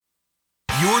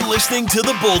You're listening to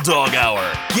the Bulldog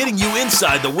Hour, getting you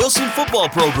inside the Wilson football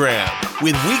program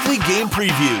with weekly game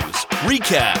previews,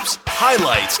 recaps,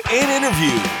 highlights, and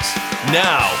interviews.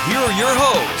 Now, here are your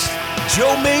hosts,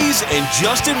 Joe Mays and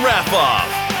Justin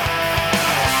Raffoff.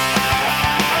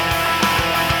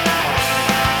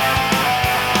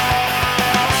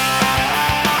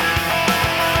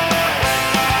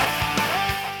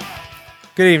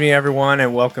 Good evening, everyone,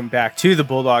 and welcome back to the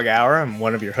Bulldog Hour. I'm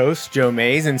one of your hosts, Joe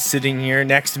Mays, and sitting here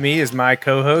next to me is my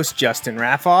co-host, Justin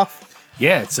Raffoff.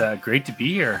 Yeah, it's great to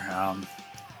be here.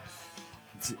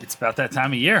 It's about that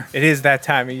time of year. It is that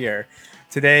time of year.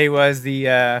 Today was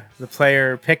the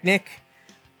player picnic.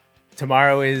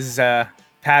 Tomorrow is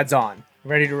pads on,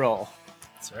 ready to roll.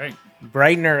 That's right.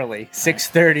 Bright and early,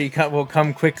 6:30 will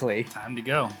come quickly. Time to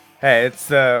go. Hey, it's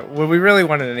well, we really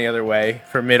wanted any other way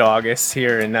for mid-August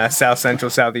here in South Central,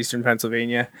 Southeastern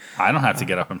Pennsylvania. I don't have to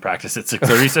get up and practice at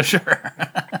 6:30, so sure.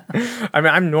 I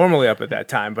mean, I'm normally up at that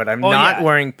time, but I'm not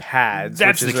wearing pads.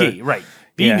 That's the key, right?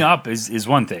 Being up is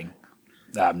one thing.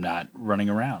 I'm not running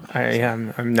around.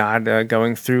 I'm not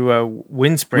going through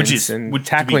wind sprints and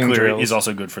tackling to be clear, drills. Is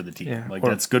also good for the team. Yeah,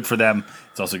 that's good for them.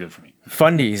 It's also good for me.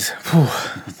 Fundies.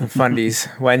 The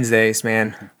Fundies. Wednesdays,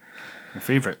 man. Your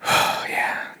favorite. Oh, yeah.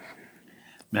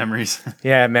 Memories.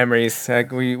 Yeah, memories.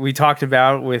 We talked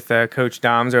about with Coach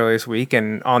Doms earlier this week,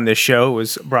 and on this show, it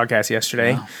was broadcast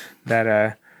yesterday,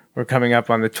 that we're coming up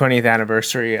on the 20th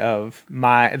anniversary of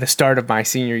the start of my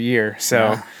senior year.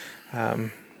 So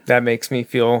that makes me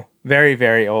feel very,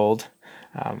 very old.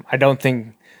 I don't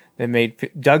think that made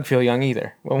Doug feel young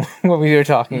either when we were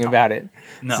talking about it.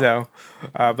 No. So,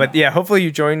 but yeah, hopefully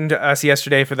you joined us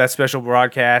yesterday for that special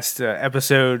broadcast,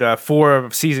 episode 4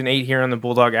 of season 8 here on the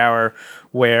Bulldog Hour,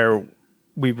 where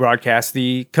we broadcast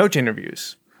the coach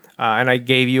interviews. And I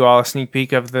gave you all a sneak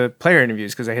peek of the player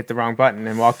interviews because I hit the wrong button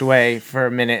and walked away for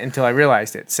a minute until I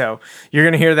realized it. So you're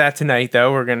going to hear that tonight,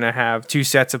 though. We're going to have 2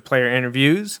 sets of player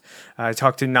interviews. I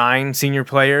talked to 9 senior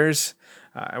players.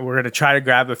 We're going to try to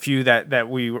grab a few that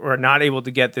we were not able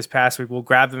to get this past week. We'll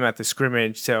grab them at the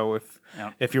scrimmage. So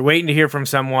if you're waiting to hear from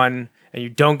someone and you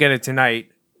don't get it tonight,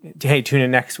 hey, tune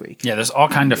in next week. Yeah, there's all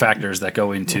kinds of factors that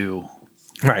go into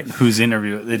right who's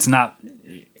interview. It's not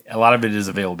a lot of it is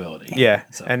availability. Yeah,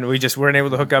 so. And we just weren't able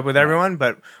to hook up with everyone,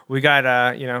 but we got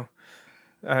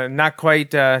not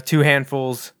quite 2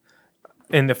 handfuls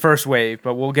in the first wave,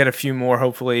 but we'll get a few more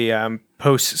hopefully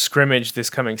post scrimmage this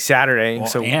coming Saturday.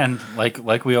 Well, and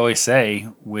like we always say,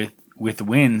 with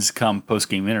wins come post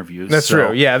game interviews. That's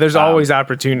true. Yeah, there's always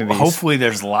opportunities. Hopefully,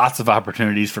 there's lots of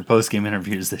opportunities for post game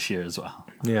interviews this year as well.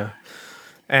 Yeah,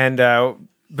 and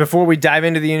before we dive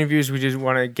into the interviews, we just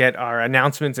want to get our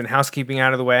announcements and housekeeping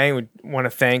out of the way. We want to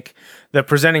thank the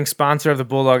presenting sponsor of the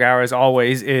Bulldog Hour, as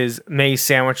always, is Mays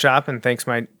Sandwich Shop, and thanks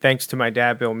to my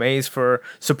dad, Bill Mays, for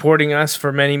supporting us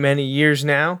for many, many years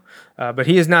now. But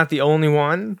he is not the only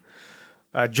one.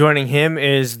 Joining him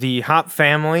is the Hop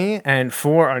family and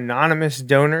 4 anonymous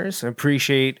donors. I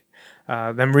appreciate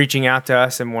them reaching out to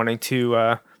us and wanting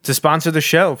to sponsor the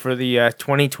show for the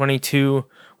 2022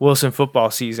 Wilson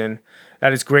football season.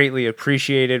 That is greatly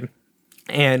appreciated.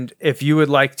 And if you would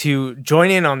like to join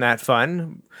in on that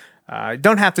fun,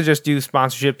 don't have to just do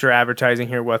sponsorships or advertising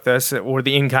here with us or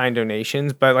the in-kind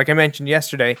donations. But like I mentioned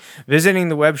yesterday, visiting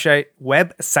the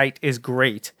website is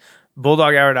great.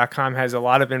 BulldogHour.com has a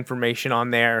lot of information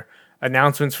on there,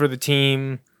 announcements for the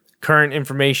team, current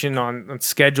information on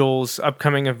schedules,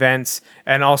 upcoming events,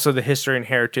 and also the history and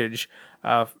heritage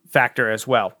factor as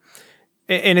well.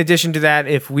 In addition to that,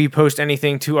 if we post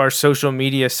anything to our social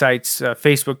media sites,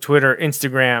 Facebook, Twitter,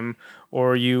 Instagram,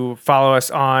 or you follow us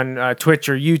on Twitch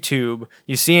or YouTube,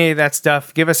 you see any of that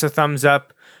stuff, give us a thumbs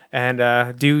up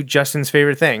and do Justin's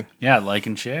favorite thing. Yeah, like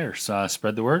and share. So,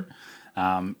 spread the word.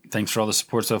 Thanks for all the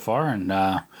support so far, and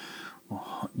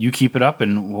you keep it up,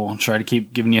 and we'll try to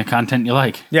keep giving you content you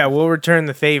like. Yeah, we'll return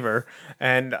the favor.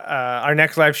 And our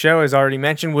next live show, as already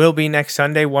mentioned, will be next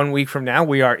Sunday, 1 week from now.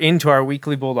 We are into our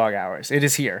weekly Bulldog Hours. It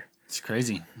is here. It's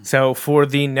crazy. So for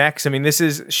the next, this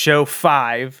is show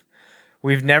 5.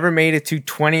 We've never made it to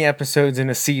 20 episodes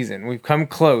in a season. We've come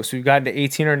close. We've gotten to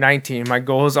 18 or 19. My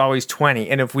goal is always 20.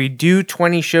 And if we do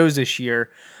 20 shows this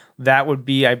year, that would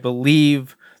be, I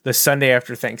believe, the Sunday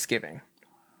after Thanksgiving,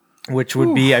 which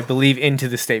would be, I believe, into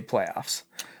the state playoffs.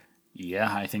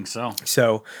 Yeah, I think so.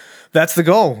 So that's the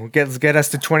goal. Get us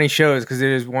to 20 shows because it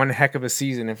is one heck of a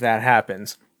season if that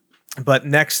happens. But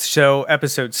next show,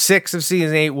 episode 6 of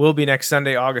season 8, will be next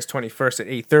Sunday, August 21st at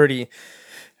 8:30.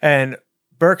 And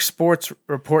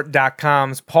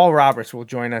BurkeSportsReport.com's Paul Roberts will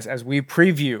join us as we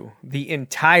preview the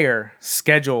entire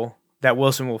schedule that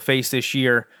Wilson will face this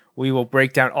year. We will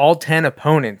break down all 10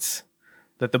 opponents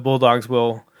that the Bulldogs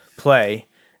will play,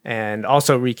 and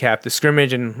also recap the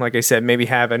scrimmage. And like I said, maybe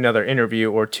have another interview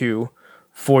or two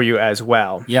for you as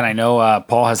well. Yeah, and I know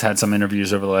Paul has had some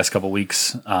interviews over the last couple of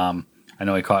weeks. I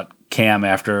know he caught Cam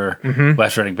after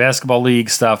West Reading Basketball League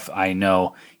stuff. I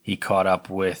know he caught up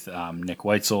with Nick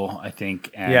Weitzel, I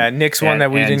think. And, Nick's one that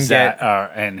we didn't get.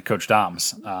 And Coach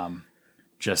Doms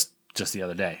just the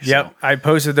other day. Yep, So. I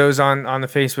posted those on the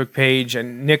Facebook page,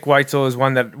 and Nick Weitzel is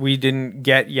one that we didn't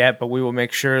get yet, but we will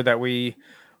make sure that we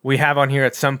have on here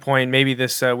at some point, maybe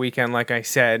this weekend, like I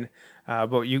said.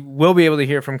 But you will be able to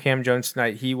hear from Cam Jones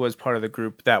tonight. He was part of the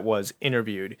group that was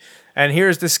interviewed. And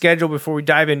here's the schedule before we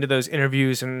dive into those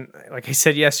interviews. And like I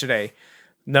said yesterday,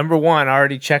 number 1,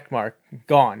 already check mark,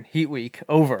 gone. Heat week,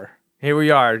 over. Here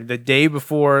we are, the day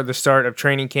before the start of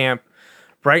training camp,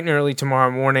 bright and early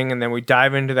tomorrow morning. And then we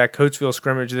dive into that Coatesville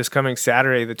scrimmage this coming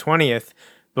Saturday, the 20th,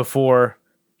 before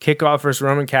kickoff versus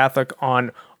Roman Catholic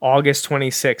on August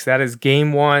 26th. That is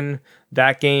game 1.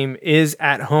 That game is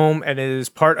at home, and it is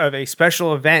part of a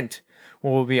special event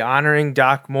where we'll be honoring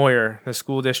Doc Moyer. The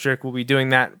school district will be doing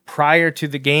that prior to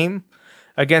the game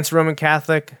against Roman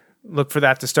Catholic. Look for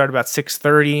that to start about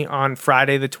 6:30 on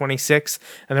Friday the 26th.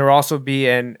 And there will also be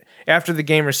an after the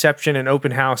game reception and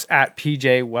open house at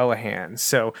PJ Wellahan.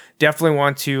 So definitely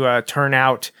want to turn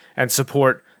out and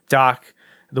support Doc,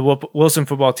 the Wilson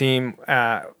football team,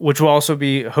 which will also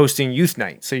be hosting youth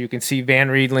night. So you can see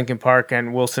Van Reed, Lincoln Park,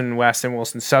 and Wilson West and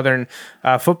Wilson Southern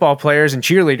football players and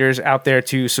cheerleaders out there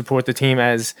to support the team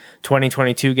as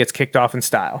 2022 gets kicked off in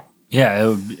style.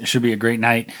 Yeah, it should be a great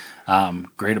night.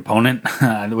 Great opponent,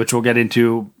 which we'll get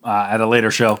into at a later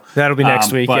show. That'll be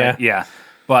next week, Yeah,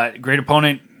 but great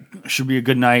opponent. Should be a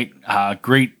good night.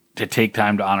 Great to take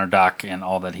time to honor Doc and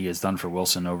all that he has done for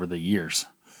Wilson over the years.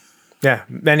 Yeah,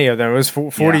 many of them. It was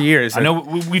 40 years. I know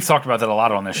we've talked about that a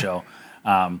lot on this show.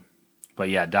 But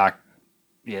yeah, Doc,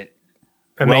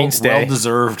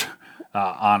 well-deserved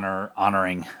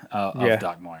honoring of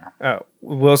Doc Moyer.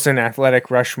 Wilson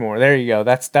Athletic Rushmore. There you go.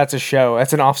 That's a show.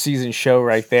 That's an off-season show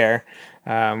right there.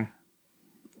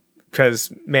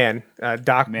 Because,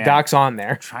 Doc's on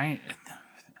there.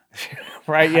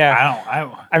 Right,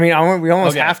 yeah. We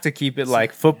almost have to keep it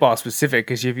like football specific,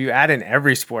 because if you add in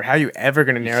every sport, how are you ever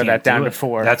going to narrow that down to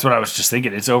 4? That's what I was just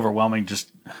thinking. It's overwhelming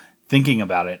just thinking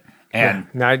about it. And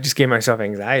now I just gave myself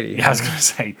anxiety. Yeah, I was going to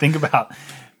say, think about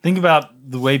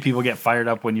the way people get fired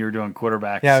up when you're doing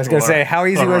quarterbacks. Yeah, I was going to say, how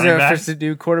easy was it for us to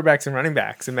do quarterbacks and running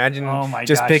backs? Imagine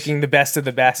picking the best of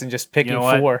the best and just picking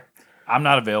 4. I'm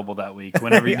not available that week.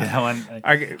 Whenever you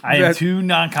I am too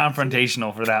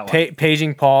non-confrontational for that one.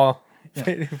 Paging Paul.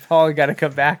 Yeah. Paul got to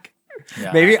come back.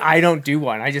 Yeah. Maybe I don't do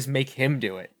one. I just make him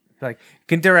do it. Like, you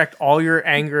can direct all your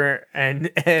anger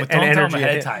and don't energy tell him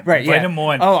ahead of time. Right? Invite him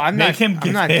on. Oh, I'm not doing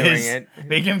it.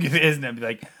 Make him give his and then be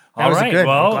like, all right. Good.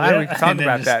 Well, I'm glad we talked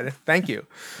about that. Thank you.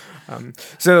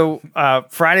 So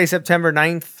Friday, September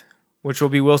 9th, which will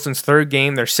be Wilson's 3rd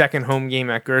game, their 2nd home game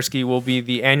at Gursky, will be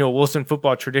the annual Wilson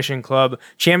Football Tradition Club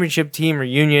Championship Team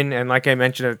Reunion. And like I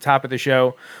mentioned at the top of the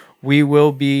show, we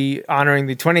will be honoring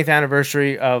the 20th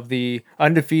anniversary of the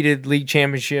undefeated league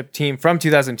championship team from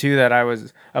 2002 that I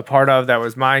was a part of. That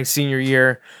was my senior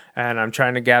year, and I'm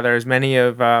trying to gather as many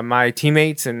of my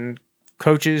teammates and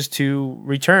coaches to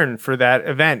return for that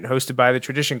event hosted by the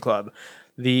Tradition Club.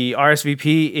 The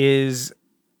RSVP is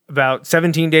about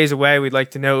 17 days away. We'd like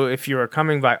to know if you are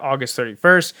coming by August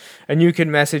 31st, and you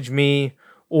can message me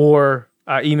or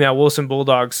email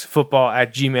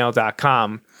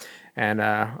wilsonbulldogsfootball@gmail.com. And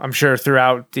I'm sure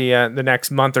throughout the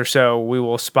next month or so, we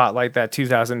will spotlight that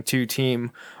 2002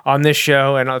 team on this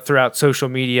show and throughout social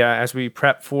media as we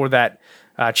prep for that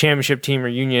championship team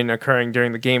reunion occurring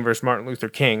during the game versus Martin Luther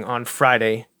King on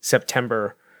Friday,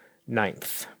 September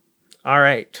 9th. All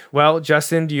right. Well,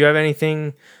 Justin, do you have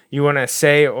anything you want to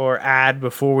say or add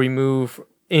before we move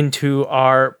into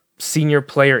our senior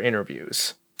player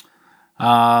interviews?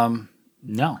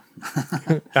 No.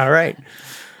 All right.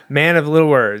 Man of little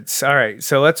words. All right,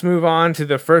 so let's move on to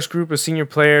the first group of senior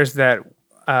players that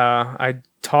I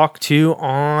talked to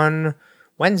on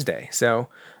Wednesday. So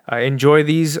enjoy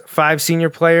these 5 senior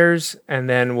players, and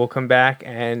then we'll come back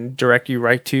and direct you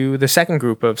right to the second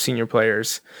group of senior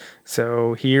players.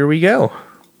 So here we go.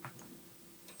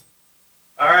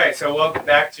 All right, so welcome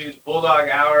back to the Bulldog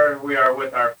Hour. We are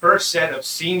with our first set of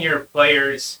senior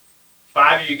players.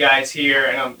 5 of you guys here,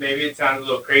 and maybe it sounds a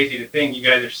little crazy to think you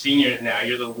guys are seniors now.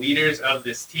 You're the leaders of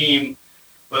this team.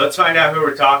 But let's find out who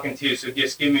we're talking to. So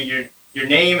just give me your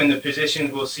name and the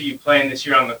positions we'll see you playing this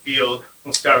year on the field.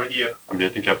 We'll start with you. I'm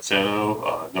Anthony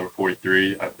Capitano, number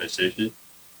 43. I play safety.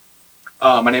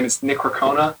 My name is Nick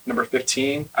Racona, number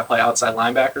 15. I play outside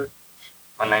linebacker.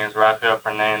 My name is Rafael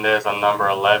Fernandez. I'm number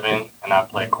 11, and I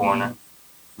play corner.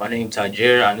 My name's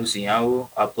Tajir Anusianwu.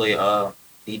 I play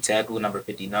D tackle number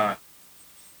 59.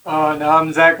 Now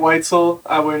I'm Zach Weitzel.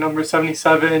 I wear number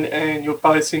 77, and you'll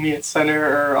probably see me at center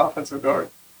or offensive guard.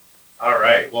 All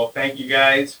right. Well, thank you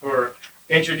guys for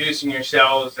introducing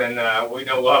yourselves, and we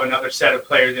know we'll have another set of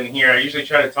players in here. I usually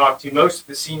try to talk to most of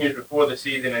the seniors before the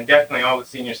season, and definitely all the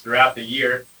seniors throughout the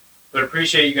year. But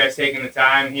appreciate you guys taking the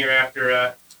time here after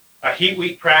a Heat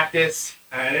Week practice,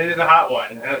 and it is a hot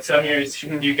one. I know some years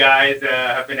you guys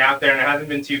have been out there, and it hasn't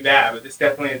been too bad, but this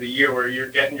definitely is a year where you're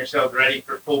getting yourselves ready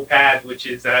for full pads, which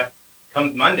is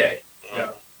comes Monday.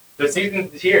 So the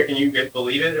season's here. Can you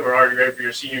believe it, or are you ready for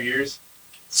your senior years?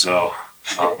 So,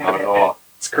 not at all.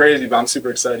 It's crazy, but I'm super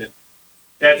excited.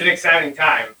 Yeah, it's an exciting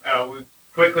time.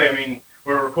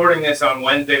 We're recording this on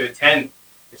Wednesday the 10th.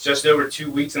 It's just over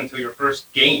 2 weeks until your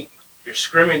first game. Your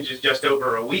scrimmage is just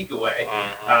over a week away.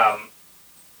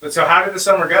 But so how did the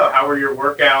summer go? How were your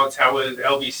workouts? How was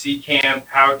LBC camp?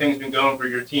 How have things been going for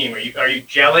your team? Are you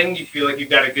gelling? Do you feel like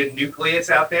you've got a good nucleus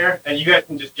out there? And you guys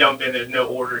can just jump in. There's no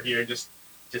order here. Just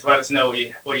let us know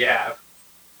what you have.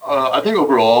 I think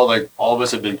overall, like, all of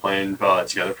us have been playing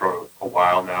together for a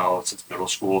while now, since middle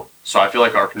school. So I feel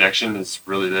like our connection is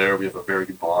really there. We have a very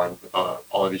good bond with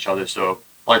all of each other. So,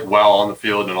 like, while on the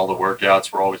field and all the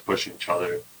workouts, we're always pushing each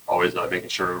other, always making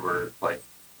sure we're,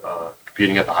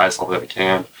 competing at the highest level that we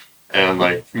can.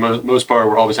 And, for most part,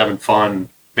 we're always having fun,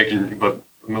 but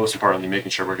most importantly,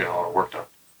 making sure we're getting all our work done.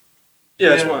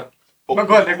 Yeah, that's one.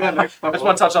 Go ahead, Nick. I just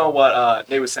want to touch on what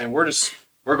Nate was saying.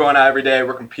 We're going out every day,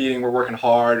 we're competing, we're working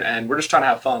hard, and we're just trying to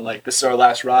have fun. Like, this is our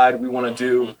last ride. We want to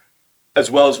do as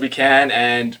well as we can,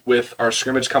 and with our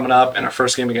scrimmage coming up and our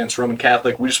first game against Roman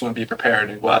Catholic, we just want to be prepared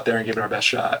and go out there and give it our best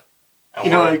shot.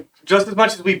 Just as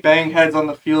much as we bang heads on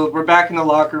the field, we're back in the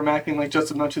locker room acting like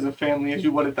just as much as a family as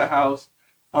you would at the house.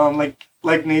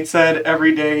 Like Nate said,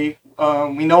 every day,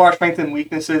 we know our strengths and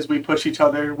weaknesses. We push each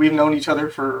other. We've known each other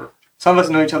some of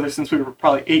us know each other since we were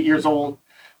probably 8 years old.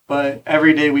 But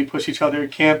every day we push each other.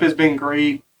 Camp has been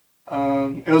great.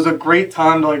 It was a great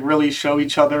time to really show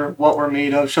each other what we're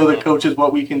made of, show the coaches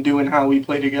what we can do and how we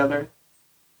play together.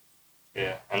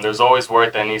 Yeah, and there's always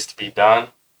work that needs to be done,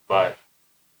 but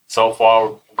so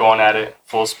far we're going at it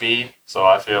full speed. So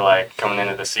I feel like coming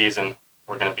into the season,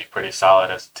 we're going to be pretty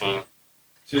solid as a team.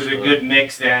 So there's a good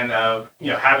mix then of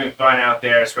having fun out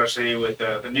there, especially with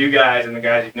the new guys and the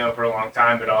guys you've known for a long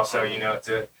time, but also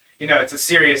it's a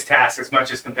serious task as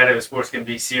much as competitive sports can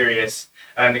be serious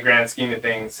in the grand scheme of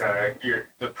things.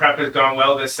 The prep has gone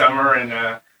well this summer,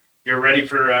 and you're ready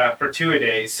for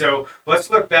two-a-days. So let's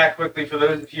look back quickly for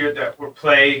those of you that were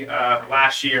play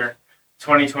last year,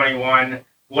 2021.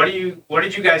 What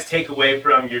did you guys take away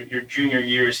from your junior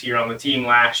years here on the team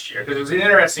last year? Because it was an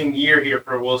interesting year here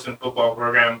for a Wilson football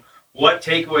program. What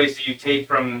takeaways do you take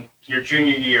from your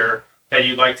junior year that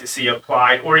you'd like to see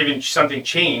applied, or even something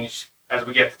changed as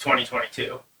we get to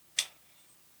 2022?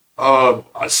 I'd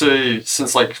say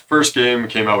since first game we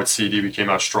came out with CD, we came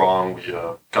out strong. We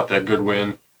got that good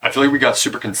win. I feel like we got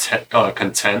super content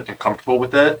and comfortable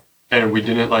with that, and we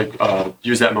didn't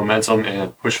use that momentum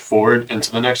and push forward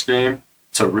into the next game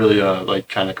to really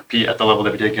kind of compete at the level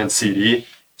that we did against CD.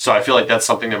 So I feel like that's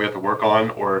something that we have to work on,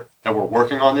 or that we're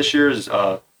working on this year, is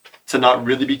to not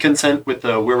really be content with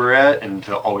where we're at and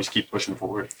to always keep pushing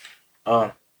forward.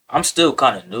 I'm still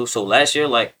kind of new, so last year,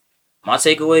 my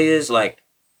takeaway is,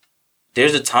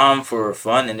 there's a time for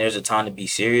fun and there's a time to be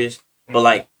serious,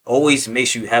 but, always make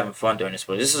sure you're having fun during the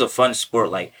sport. This is a fun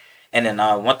sport, and then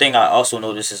one thing I also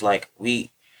noticed is, I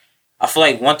feel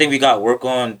like one thing we got to work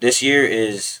on this year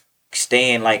is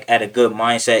staying, at a good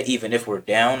mindset, even if we're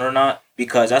down or not,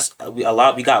 because we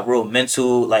got real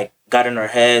mental, got in our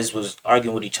heads, was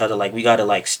arguing with each other, we got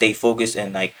to, stay focused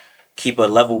and, keep a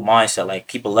level mindset,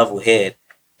 keep a level head.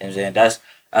 And then that's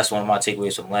one of my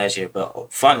takeaways from last year.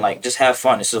 But fun, just have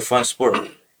fun. It's a fun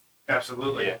sport.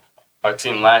 Absolutely. Yeah. Our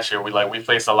team last year, we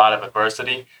faced a lot of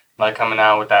adversity, coming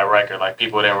out with that record.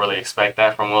 People didn't really expect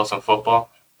that from Wilson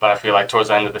football. But I feel like towards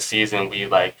the end of the season, we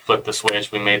flipped the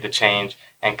switch, we made the change.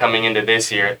 And coming into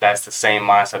this year, that's the same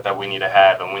mindset that we need to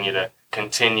have, and we need to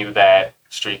continue that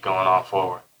streak going on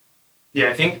forward. Yeah,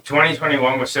 I think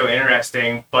 2021 was so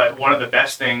interesting, but one of the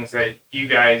best things that you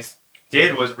guys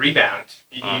did was rebound.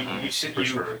 You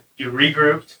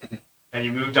regrouped, and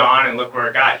you moved on, and look where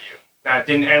it got you. Now, it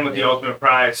didn't end with the ultimate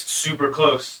prize, super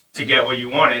close to get what you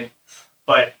wanted,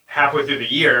 but halfway through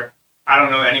the year, I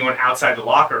don't know anyone outside the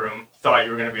locker room thought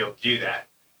you were going to be able to do that.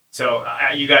 So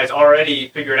you guys already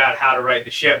figured out how to right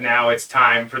the ship. Now it's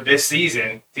time for this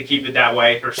season to keep it that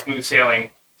way, for smooth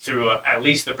sailing through at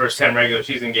least the first 10 regular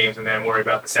season games and then worry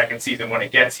about the second season when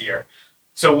it gets here.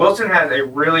 So Wilson has a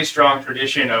really strong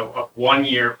tradition of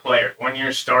one-year players,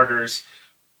 one-year starters.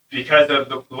 Because of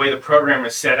the way the program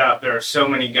is set up, there are so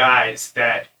many guys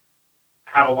that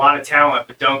have a lot of talent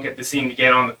but don't get to seem to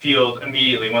get on the field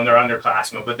immediately when they're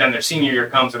underclassmen. But then their senior year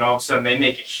comes and all of a sudden they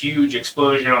make a huge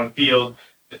explosion on the field.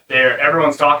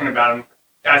 Everyone's talking about them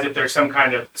as if there's some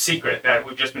kind of secret that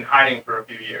we've just been hiding for a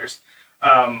few years.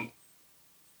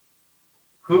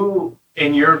 Who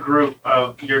in your group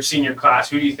of your senior class,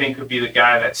 who do you think could be the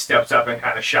guy that steps up and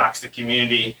kind of shocks the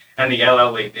community and the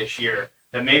LL League this year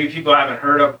that maybe people haven't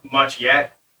heard of much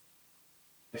yet?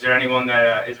 Is there anyone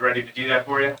that is ready to do that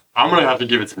for you? I'm going to have to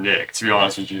give it to Nick, to be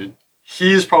honest with you.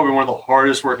 He's probably one of the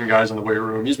hardest working guys in the weight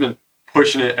room. He's been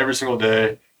pushing it every single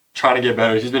day, trying to get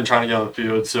better. He's been trying to get on the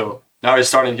field. So now he's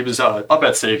starting to keep his up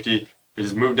at safety.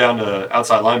 He's moved down to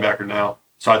outside linebacker now.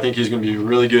 So I think he's going to be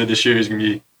really good this year. He's going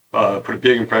to be put a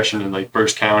big impression in like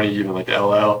Berks County, even like the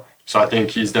LL. So I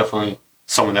think he's definitely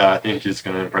someone that I think is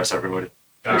going to impress everybody.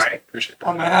 All right. Appreciate that.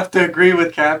 I'm gonna have to agree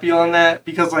with Cappy on that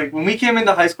because like when we came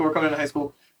into high school, we're coming into high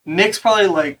school. Nick's probably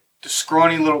like the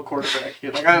scrawny little quarterback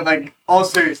kid. Like all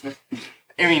seriousness.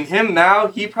 I mean, him now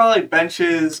he probably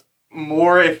benches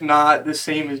more, if not the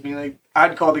same as me. Like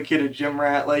I'd call the kid a gym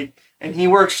rat. Like, and he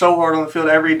works so hard on the field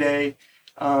every day.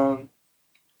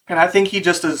 And I think he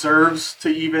just deserves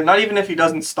to not even if he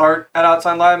doesn't start at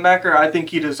outside linebacker, I think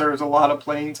he deserves a lot of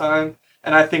playing time.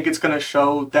 And I think it's going to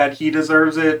show that he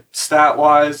deserves it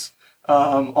stat-wise,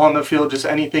 on the field, just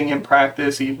anything in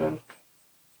practice even.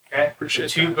 Okay. Appreciate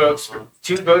Two votes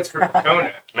for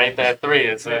Kona. Make that 3.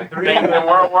 It's a thing.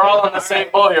 We're all on the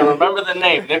same boat here. Remember the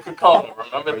name, Nick Kona.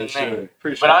 Remember the name.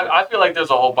 But I feel like there's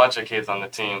a whole bunch of kids on the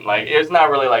team. Like it's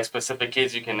not really like specific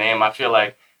kids you can name. I feel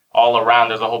like all around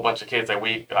there's a whole bunch of kids. Like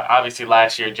we obviously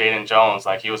last year Jaden Jones,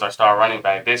 like he was our star running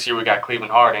back. This year we got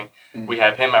Cleveland Harding. We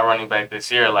have him at running back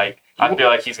this year. Like I feel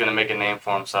like he's gonna make a name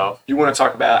for himself. You want to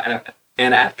talk about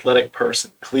an athletic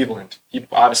person, Cleveland. He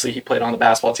played on the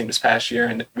basketball team this past year,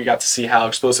 and we got to see how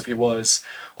explosive he was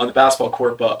on the basketball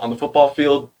court. But on the football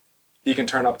field, he can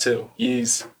turn up too.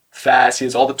 He's fast. He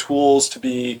has all the tools to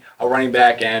be a running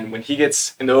back, and when he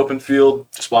gets in the open field,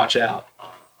 just watch out.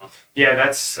 Yeah,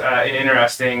 that's an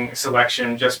interesting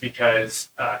selection just because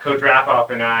Coach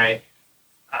Rapoff and I,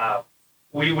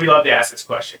 we love to ask this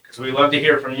question because we love to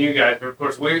hear from you guys. But, of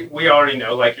course, we already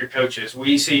know, like your coaches,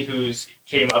 we see who's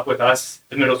came up with us,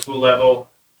 the middle school level.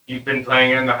 You've been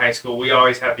playing in the high school. We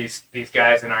always have these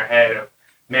guys in our head of,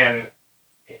 man,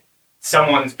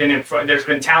 someone's been in front. There's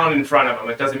been talent in front of them.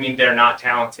 It doesn't mean they're not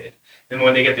talented. And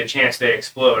when they get the chance, they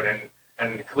explode.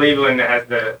 And Cleveland has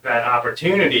that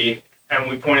opportunity. And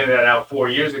we pointed that out 4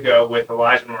 years ago with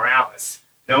Elijah Morales.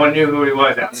 No one knew who he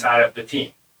was outside of the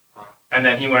team. And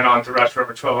then he went on to rush for over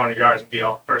 1,200 yards and be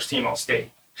first team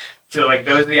All-State. So, like,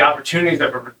 those are the opportunities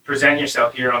that present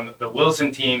yourself here on the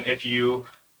Wilson team if you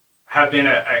have been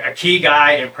a key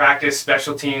guy in practice,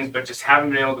 special teams, but just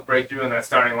haven't been able to break through in that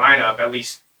starting lineup, at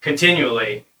least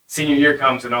continually. Senior year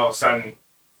comes and all of a sudden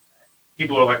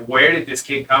people are like, where did this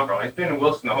kid come from? He's been in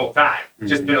Wilson the whole time.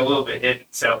 Just been a little bit hidden.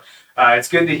 So it's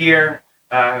good to hear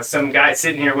some guys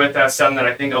sitting here with us, some that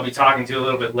I think I'll be talking to a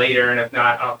little bit later. And if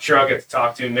not, I'm sure I'll get to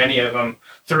talk to many of them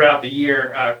throughout the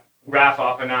year,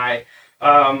 Rafoff and I.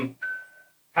 How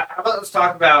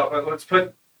about let's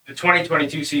put the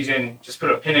 2022 season, just put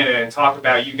a pin in it and talk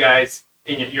about you guys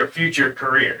in your future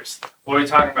careers. What are we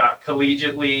talking about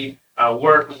collegiately,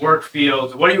 work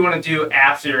fields? What do you want to do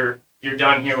after you're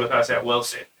done here with us at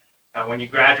Wilson? When you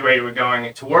graduate, we're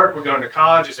going to work, we're going to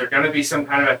college. Is there going to be some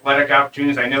kind of athletic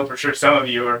opportunities? I know for sure some of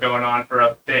you are going on for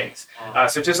other things.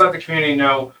 So just let the community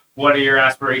know what are your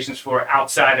aspirations for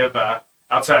outside of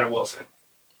Wilson.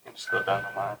 Just go down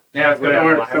the line. Yeah, let's go down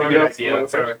the line. That's a good idea.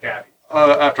 Let's start with Gabby.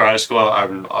 After high school, I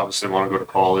would obviously want to go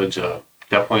to college.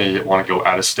 Definitely want to go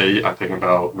out of state. I'm thinking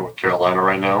about North Carolina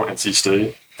right now, NC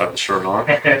State. Sure not.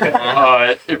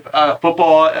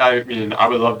 Football, I mean, I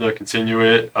would love to continue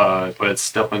it, but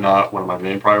it's definitely not one of my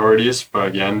main priorities. But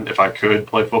again, if I could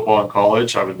play football in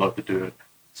college, I would love to do it.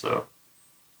 So,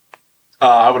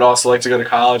 I would also like to go to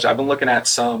college. I've been looking at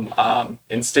some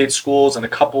in-state schools and a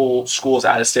couple schools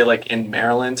out of state, like in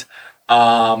Maryland.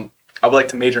 I would like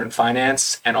to major in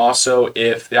finance, and also,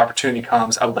 if the opportunity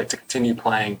comes, I would like to continue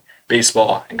playing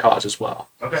baseball in college as well.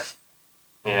 Okay.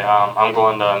 Yeah, I'm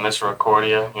going to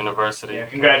Misericordia University. Yeah,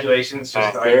 congratulations.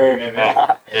 Just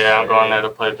yeah, I'm going there to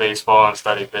play baseball and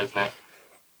study business.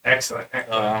 Excellent.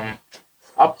 I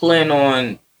plan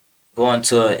on going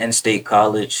to an in-state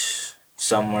college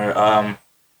somewhere. I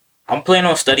I'm planning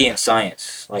on studying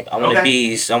science. Like I want to Okay.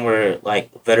 be somewhere like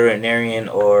veterinarian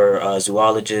or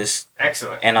zoologist,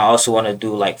 Excellent. and I also want to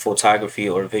do like photography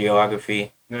or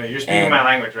videography. No, you're speaking And- my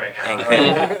language right now.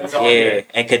 And It's all yeah, good.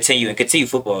 and continue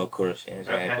football, of course. You know what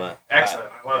I'm saying? Okay. But Excellent.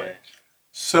 I love it.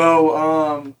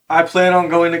 So, I plan on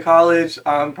going to college.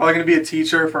 I'm probably going to be a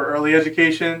teacher for early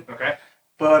education, Okay.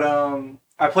 but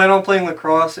I plan on playing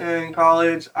lacrosse in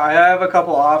college. I have a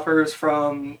couple offers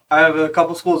I have a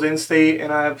couple schools in state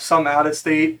and I have some out of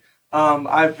state.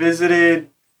 I've visited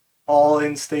all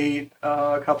in state,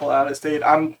 a couple out of state.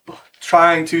 I'm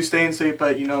trying to stay in state,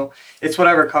 but it's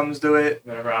whatever comes to it.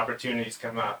 Whenever opportunities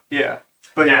come up. Yeah.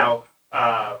 But Now,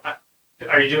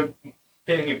 are you doing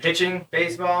pitching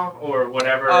baseball or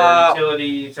whatever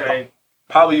utility type?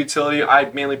 Probably utility. I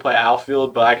mainly play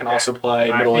outfield, but I can Okay. also play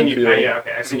I've middle seen you- infield. yeah,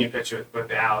 okay. I've seen you pitch with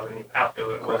the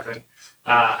outfield at Wilson.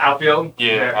 Outfield?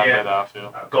 Yeah, I play the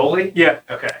outfield. Goalie? Yeah.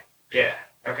 Okay. Yeah.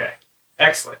 Okay.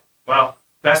 Excellent. Well,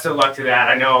 best of luck to that.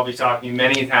 I know I'll be talking to you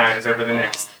many times over the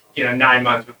next 9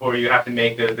 months before you have to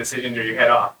make the decision or you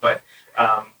head off. But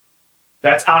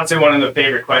that's honestly one of the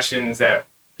favorite questions that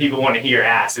people want to hear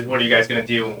asked is, what are you guys going to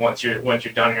do once you're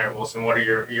done here at Wilson? What are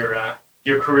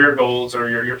your career goals or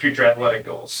your future athletic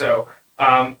goals? So,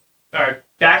 all right,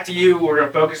 back to you. We're going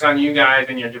to focus on you guys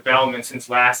and your development since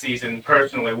last season.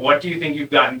 Personally, what do you think you've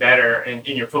gotten better in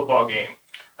your football game?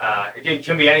 It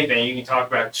can be anything. You can talk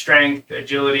about strength,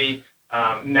 agility,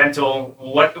 mental.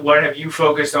 What have you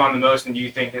focused on the most, and do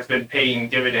you think has been paying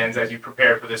dividends as you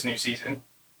prepare for this new season?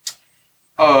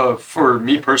 For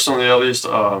me personally, at least,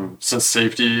 since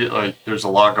safety, there's a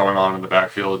lot going on in the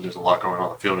backfield. There's a lot going on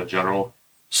in the field in general.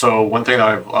 So one thing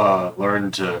I've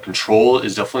learned to control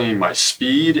is definitely my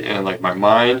speed and my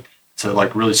mind to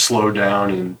really slow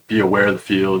down and be aware of the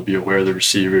field, be aware of the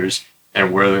receivers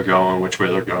and where they're going, which way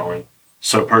they're going.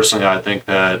 So personally, I think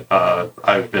that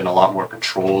I've been a lot more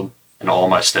controlled in all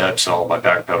my steps, all my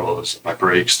back pedals, my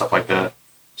brakes, stuff like that.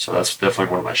 So that's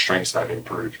definitely one of my strengths that I've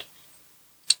improved.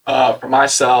 For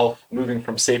myself, moving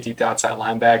from safety to outside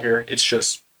linebacker, it's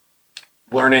just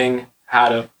learning how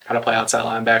to play outside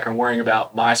linebacker and worrying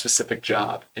about my specific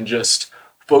job and just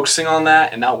focusing on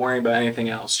that and not worrying about anything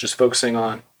else. Just focusing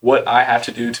on what I have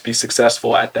to do to be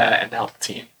successful at that and help the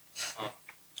team.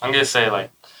 I'm gonna say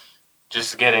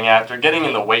just getting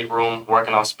in the weight room,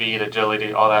 working on speed,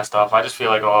 agility, all that stuff. I just feel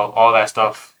like all that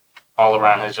stuff all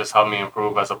around has just helped me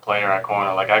improve as a player at corner.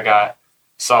 I got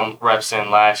some reps in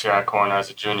last year at corner as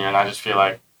a junior, and I just feel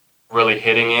like really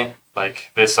hitting it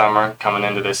this summer, coming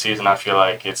into this season, I feel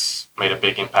like it's made a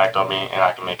big impact on me, and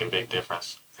I can make a big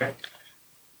difference.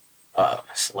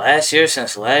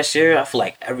 since last year, I feel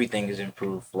like everything has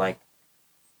improved.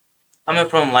 Coming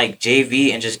from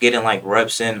JV and just getting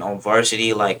reps in on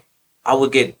varsity, I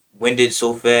would get winded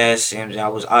so fast and I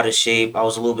was out of shape. I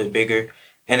was a little bit bigger.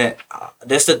 And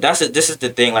this is the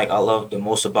thing I love the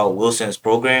most about Wilson's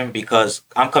program, because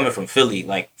I'm coming from Philly,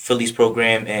 Philly's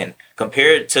program, and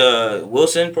compared to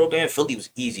Wilson program, Philly was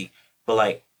easy.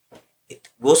 But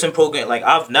Wilson program,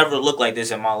 I've never looked like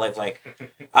this in my life.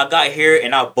 I got here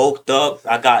and I bulked up.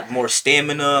 I got more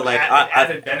stamina.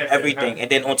 Added benefit, everything. huh?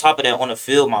 And then on top of that, on the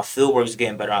field, my field work is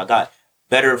getting better. I got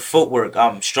better footwork.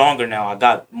 I'm stronger now. I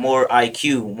got more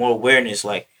IQ, more awareness.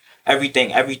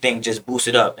 Everything just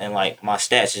boosted up, and my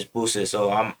stats just boosted.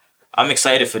 So I'm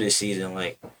excited for this season.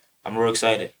 I'm real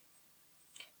excited.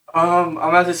 I'm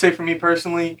about to say for me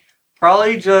personally,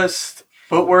 probably just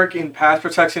footwork and pass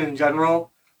protection in general.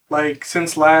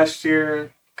 Since last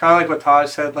year, kind of like what Taj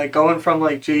said, going from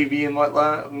JV and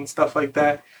whatnot and stuff like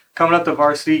that, coming up to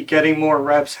varsity, getting more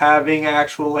reps, having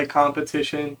actual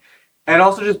competition, and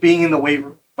also just being in the weight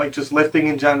room, just lifting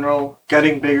in general,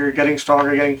 getting bigger, getting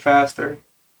stronger, getting faster.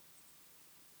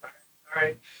 All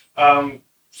right.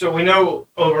 So we know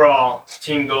overall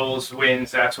team goals,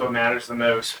 wins, that's what matters the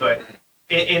most. But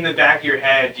in the back of your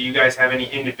head, do you guys have any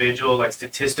individual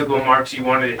statistical marks you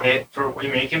wanted to hit for?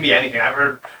 It can be anything. I've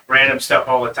heard random stuff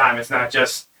all the time. It's not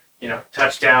just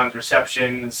touchdowns,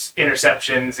 receptions,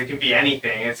 interceptions. It can be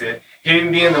anything. It can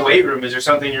even be in the weight room. Is there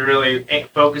something you're really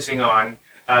focusing on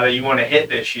that you want to hit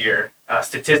this year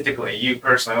statistically? You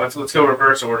personally. Let's go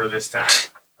reverse order this time.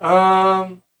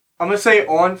 I'm gonna say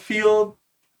on field,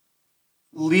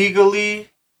 legally,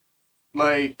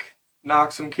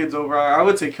 knock some kids over. I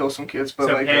would say kill some kids, but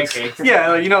Some pancakes.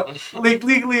 yeah,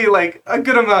 legally, a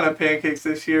good amount of pancakes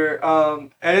this year.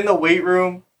 And in the weight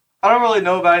room, I don't really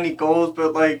know about any goals,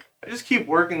 but I just keep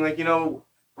working.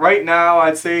 Right now,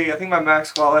 I think my max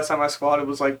squat last time I squatted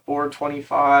was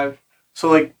 425.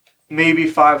 So maybe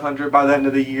 500 by the end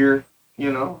of the year.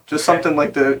 Just something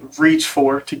to reach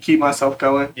for to keep myself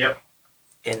going. Yep.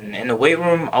 In the weight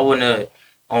room, I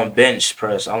on bench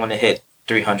press, I want to hit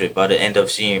 300 by the end of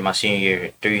my senior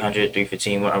year. 300,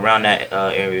 315, around that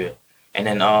area. And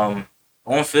then on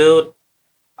field,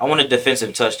 I want a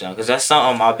defensive touchdown because that's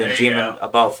something I've been dreaming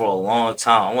about for a long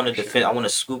time. I want to defend. I want to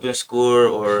scoop and score,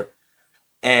 or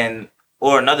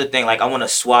another thing, like I want to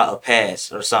swat a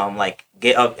pass or something, like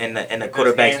get up in the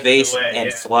quarterback's face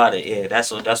and swat it. Yeah,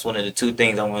 that's one of the two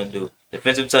things I want to do: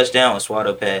 defensive touchdown or swat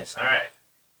a pass. All right.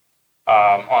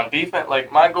 On defense,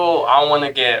 like my goal, I want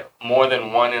to get more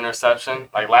than one interception.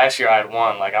 Like last year, I had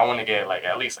one. Like I want to get like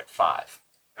at least like 5.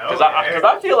 Because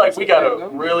I feel like we got a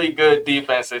really good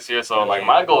defense this year. So like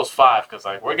my goal is 5 because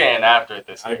like we're getting after it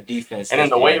this year. Our defense. And in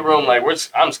the weight room, like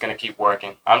I'm just gonna keep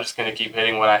working. I'm just gonna keep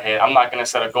hitting what I hit. I'm not gonna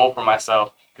set a goal for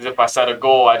myself because if I set a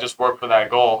goal, I just work for that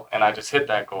goal and I just hit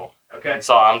that goal. Okay.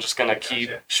 So I'm just gonna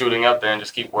keep shooting up there and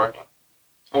just keep working.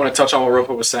 I want to touch on what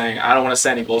Ropa was saying. I don't want to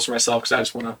set any goals for myself because I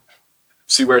just want to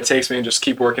see where it takes me and just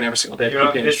keep working every single day,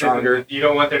 keep getting stronger. You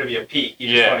don't want there to be a peak.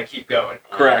 You just want to keep going.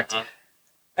 Correct. Mm-hmm.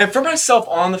 And for myself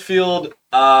on the field,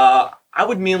 I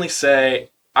would mainly say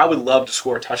I would love to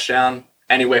score a touchdown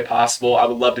any way possible. I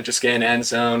would love to just get in end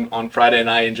zone on Friday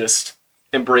night and just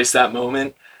embrace that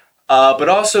moment. But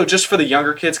also just for the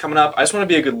younger kids coming up, I just want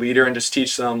to be a good leader and just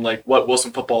teach them like what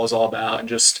Wilson football is all about and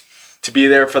just to be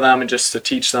there for them and just to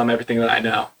teach them everything that I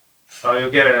know. Well,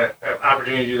 you'll get an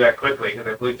opportunity to do that quickly because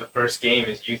I believe the first game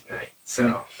is youth night.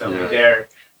 So they'll be there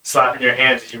slapping your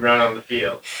hands as you run on the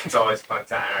field. It's always a fun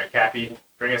time. All right, Cappy,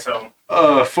 bring us home.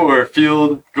 For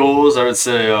field goals, I would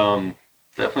say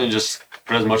definitely just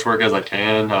put as much work as I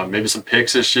can. Maybe some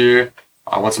picks this year.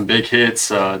 I want some big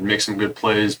hits, make some good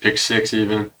plays, pick 6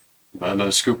 even.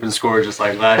 Another scoop and score just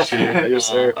like last year. Yes,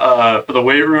 sir. For the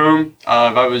weight room,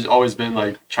 I've always been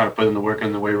like trying to put in the work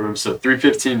in the weight room. So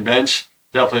 315 bench,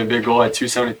 definitely a big goal. I had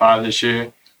 275 this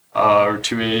year, or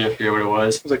 280, I forget what it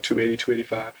was. It was like 280,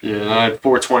 285. Yeah, and I had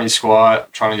 420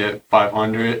 squat, trying to get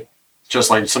 500. Just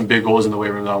like some big goals in the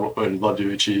weight room that I would love to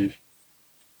achieve.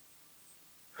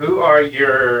 Who are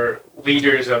your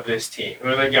leaders of this team? Who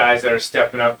are the guys that are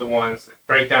stepping up, the ones that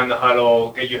break down the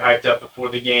huddle, get you hyped up before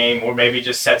the game, or maybe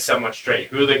just set someone straight?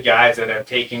 Who are the guys that have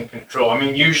taken control? I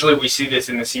mean, usually we see this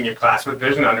in the senior class, but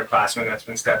there's an underclassman that's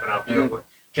been stepping up. You know,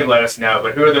 can let us know.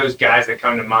 But who are those guys that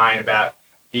come to mind about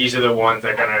these are the ones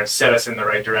that are going to set us in the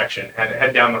right direction,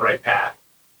 head down the right path?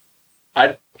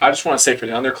 I just want to say for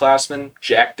the underclassmen,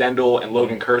 Jack Dendel and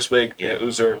Logan Kurzwig,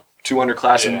 those are 2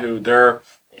 underclassmen who they're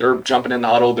jumping in the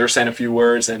huddle, they're saying a few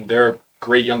words, and they're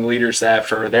great young leaders that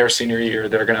for their senior year,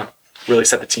 they're going to really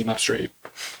set the team up straight.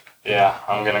 Yeah,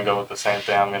 I'm going to go with the same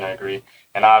thing. I'm going to agree.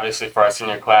 And obviously for our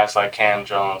senior class, like Cam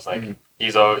Jones, like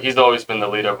he's always been the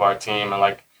leader of our team. And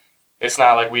like, it's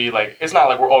not like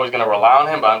we're always going to rely on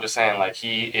him, but I'm just saying like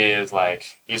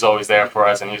he's always there for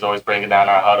us and he's always bringing down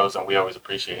our huddles and we always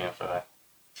appreciate him for that.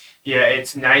 Yeah,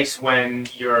 it's nice when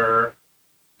you're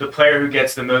the player who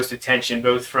gets the most attention,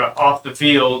 both from off the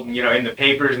field, you know, in the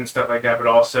papers and stuff like that, but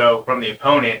also from the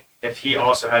opponent, if he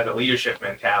also has a leadership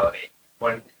mentality.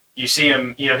 When you see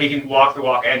him, you know, he can walk the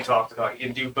walk and talk the talk. He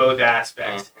can do both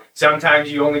aspects.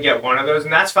 Sometimes you only get one of those,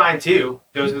 and that's fine too.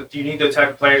 You need those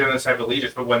type of players and those type of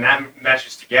leaders, but when that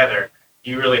meshes together,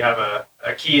 you really have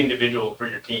a key individual for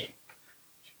your team.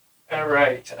 All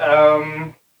right.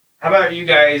 How about you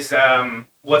guys?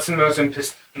 What's the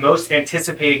most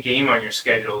anticipated game on your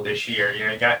schedule this year?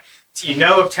 You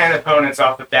know of 10 opponents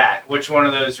off the bat. Which one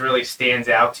of those really stands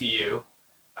out to you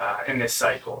in this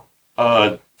cycle?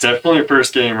 Definitely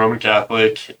first game Roman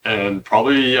Catholic and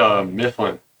probably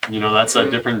Mifflin. You know, that's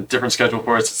a different schedule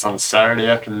for us. It's on Saturday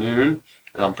afternoon,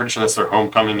 and I'm pretty sure that's their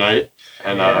homecoming night.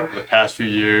 And the past few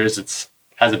years,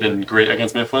 hasn't been great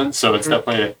against Mifflin, so it's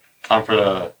definitely time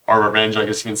for our revenge, I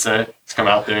guess you can say. To come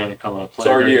out there and come play. It's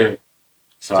our year.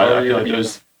 So I feel like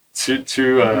those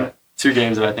two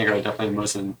games that I think are definitely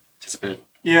most anticipated.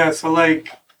 Yeah, so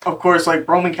of course,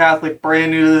 Roman Catholic,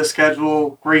 brand new to the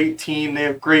schedule, great team. They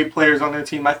have great players on their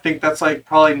team. I think that's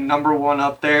probably number one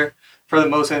up there for the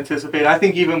most anticipated. I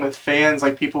think even with fans,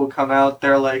 people who come out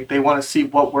there, they want to see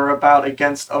what we're about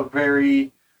against a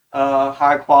very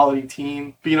high quality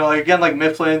team. But, again,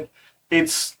 Mifflin,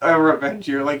 it's a revenge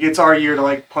year. It's our year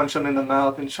to punch them in the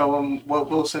mouth and show them what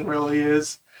Wilson really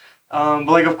is.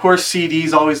 But of course,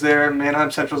 CD's always there.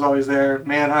 Manheim Central's always there.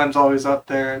 Manheim's always up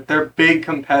there. They're big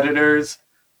competitors.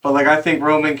 But I think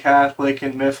Roman Catholic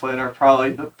and Mifflin are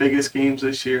probably the biggest games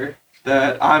this year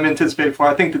that I'm anticipated for.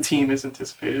 I think the team is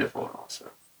anticipated for also.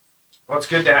 Well, it's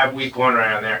good to have week one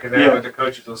right on there because I know what the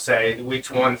coaches will say. Week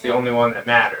one's the only one that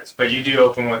matters. But you do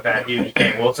open with that huge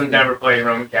game. Wilson never played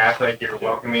Roman Catholic. You're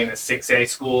welcoming a 6A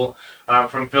school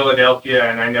from Philadelphia,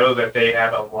 and I know that they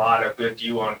have a lot of good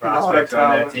D1 prospects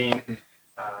on that team.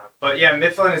 But yeah,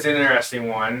 Mifflin is an interesting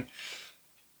one.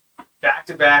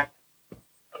 Back-to-back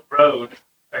road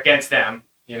against them,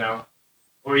 you know.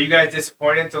 Were you guys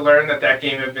disappointed to learn that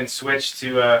game had been switched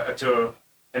to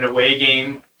an away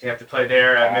game? You have to play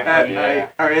there at Mifflin. At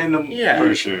night or in the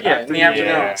For sure. Yeah, in the afternoon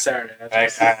Yeah. on Saturday.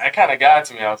 That kind of got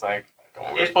to me. I was like,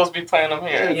 we're supposed to be playing them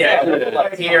here.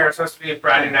 Yeah, here it's supposed to be a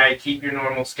Friday night. Keep your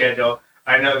normal schedule.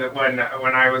 I know that when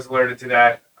I was alerted to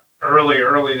that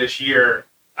early this year,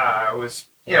 it was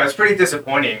it's pretty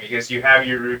disappointing because you have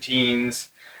your routines.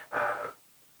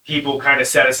 People kind of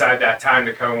set aside that time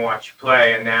to come and watch you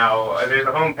play, and now there's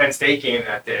a home Penn State game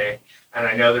that day, and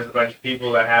I know there's a bunch of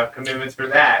people that have commitments for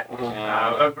that.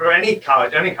 For any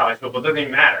college football, it doesn't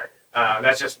even matter.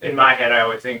 That's just in my head. I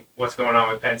always think what's going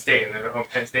on with Penn State, and there's a home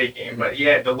Penn State game. But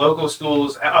yeah, the local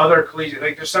schools, other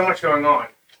collegiate, there's so much going on.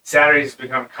 Saturdays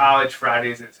become college,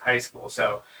 Fridays is high school.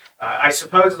 So I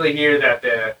supposedly hear that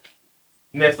the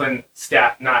Mifflin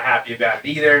staff not happy about it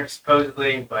either,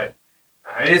 supposedly, but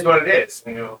it is what it is.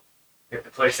 You have to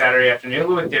play Saturday afternoon, a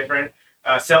little bit different.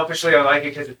 Selfishly, I like it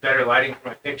because it's better lighting for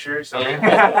my pictures. So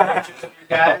pictures of you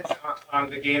guys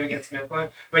on the game against Mifflin.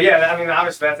 But yeah, I mean,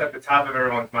 obviously that's at the top of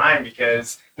everyone's mind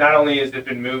because not only has it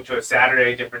been moved to a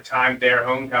Saturday, different time, their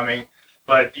homecoming,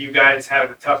 but you guys had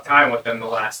a tough time with them the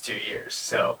last 2 years.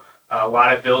 So a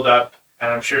lot of build-up,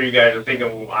 and I'm sure you guys are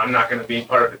thinking, well, I'm not going to be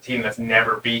part of a team that's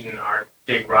never beaten our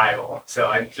big rival.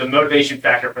 So the motivation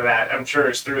factor for that, I'm sure,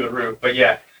 is through the roof. But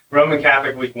yeah, Roman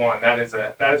Catholic Week 1, that is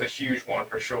a huge one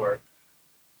for sure.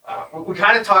 We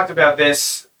kind of talked about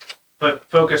this, but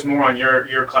focus more on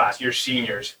your class, your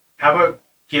seniors. How about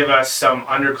give us some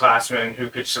underclassmen who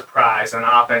could surprise on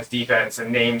offense, defense,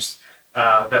 and names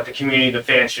that the community, the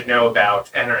fans should know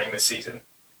about entering the season?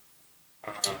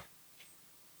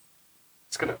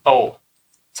 It's gonna.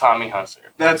 Tommy Hunter.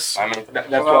 That's I mean, That's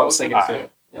what I was thinking too.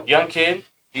 young kid.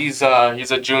 He's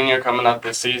a junior coming up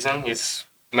this season. He's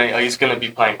gonna be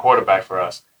playing quarterback for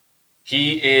us.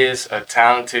 He is a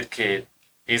talented kid.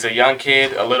 He's a young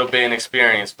kid, a little bit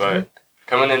inexperienced, but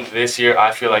coming into this year,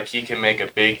 I feel like he can make a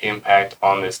big impact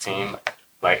on this team,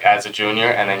 like as a junior,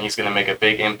 and then he's gonna make a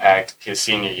big impact his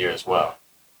senior year as well.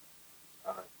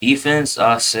 Defense,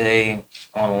 I say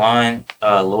on the line,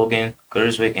 Logan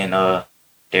Kurzwick and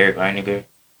Derek Reiniger.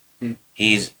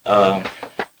 He's what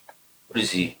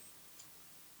is he?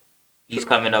 He's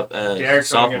coming up Derek's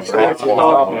sophomore.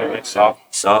 coming up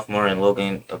Sophomore, and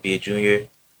Logan will be a junior.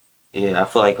 Yeah, I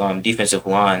feel like defensive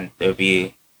line there'll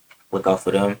be look out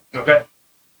for them. Okay.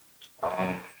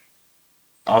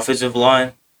 Offensive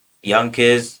line, young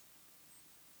kids.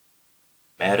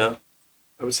 Mata.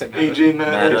 I would say AJ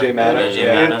Matter, AJ Matter.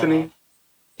 Anthony.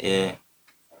 Yeah.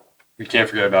 We can't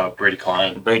forget about Brady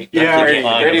Klein. Brady. Yeah, Brady.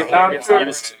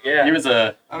 He was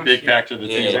a big factor of the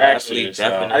team Yeah, last actually, year. So,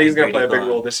 I think he's gonna play a big Brady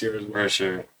role this year as well. for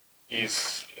sure.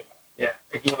 He's Yeah,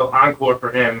 encore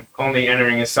for him, only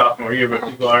entering his sophomore year, but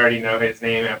people already know his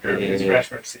name after his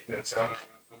freshman season. So,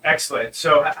 excellent.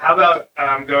 So, how about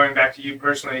going back to you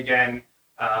personally again,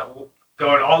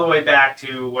 going all the way back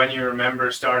to when you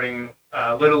remember starting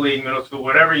Little League, middle school,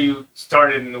 whatever you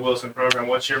started in the Wilson program,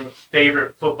 what's your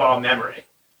favorite football memory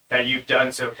that you've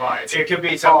done so far? It could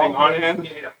be something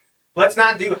let's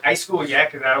not do high school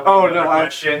yet, because that'll be another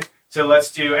question. So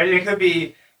let's do, and it could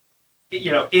be,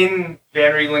 in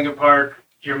Van Reed Lincoln Park,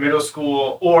 your middle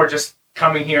school, or just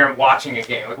coming here and watching a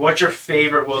game. Like, what's your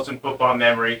favorite Wilson football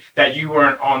memory that you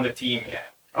weren't on the team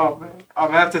yet? Oh man, I'm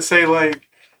gonna have to say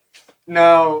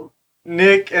now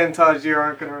Nick and Tajir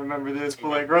aren't gonna remember this,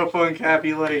 but Rofo and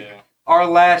Cappy, our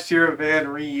last year at Van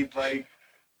Reed,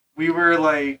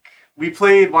 we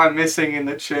played while missing in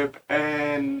the chip,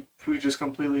 and we just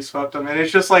completely swept them. And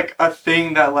it's just a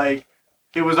thing that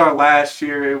it was our last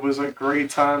year. It was a great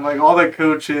time. All the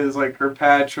coaches,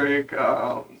 Kirkpatrick,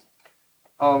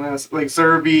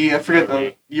 Zerby, I forget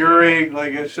the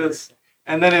Urig. It's just.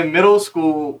 And then in middle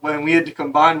school, when we had to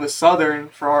combine with Southern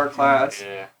for our class,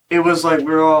 it was we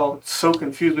were all so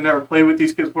confused. We never played with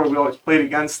these kids before. We always played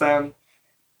against them.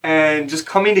 And just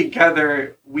coming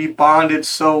together, we bonded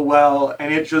so well,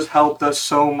 and it just helped us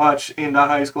so much into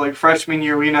high school. Freshman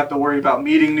year, we didn't have to worry about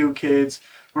meeting new kids.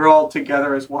 We're all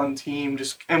together as one team,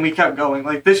 and we kept going.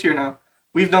 This year now,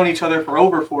 we've known each other for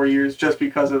over 4 years just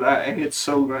because of that, and it's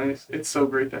so nice. It's so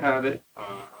great to have it.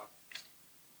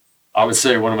 I would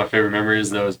say one of my favorite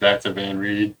memories, though, is back to Van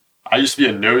Reed. I used to be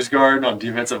a nose guard on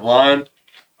defensive line.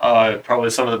 Probably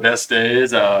some of the best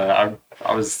days. I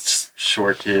was just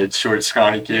short,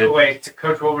 scrawny kid. Wait,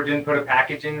 Coach Wilbur didn't put a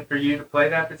package in for you to play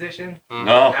that position?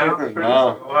 No.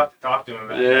 We'll have to talk to him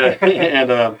about Yeah,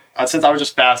 and since I was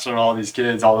just faster than all these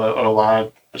kids, all the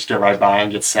O-line, I just get right by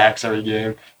and get sacks every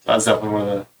game. So that's definitely one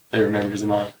of favorite memories of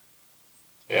mine.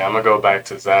 Yeah, I'm gonna go back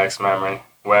to Zach's memory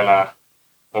when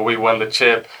we won the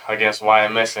chip against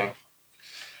Wyomissing.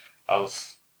 That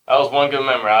was one good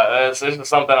memory. It's just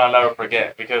something I'll never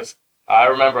forget because I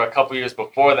remember a couple years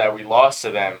before that we lost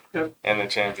to them in the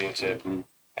championship, and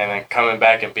then coming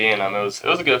back and beating them, it was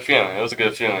a good feeling. It was a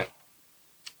good feeling.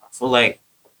 I feel like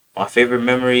my favorite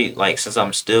memory, like since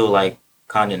I'm still like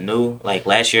kind of new, like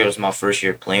last year was my first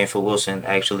year playing for Wilson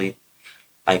actually,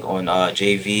 like on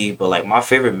JV. But like my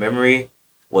favorite memory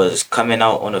was coming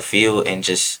out on the field and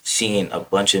just seeing a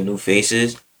bunch of new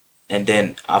faces, and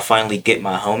then I finally get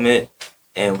my helmet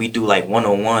and we do like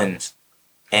 1-on-1s,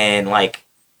 and like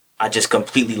I just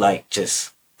completely like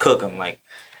just cook them like,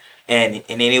 and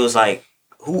then it was like,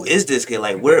 who is this kid?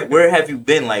 Like where have you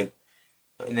been? Like,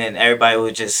 and then everybody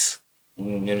would just, you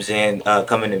know what I'm saying,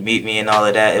 coming to meet me and all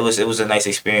of that. It was a nice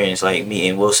experience, like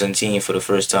meeting Wilson team for the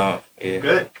first time.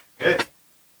 Yeah. Good.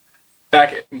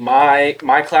 Back at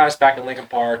my class back in Lincoln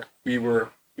Park, we were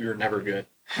never good.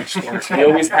 We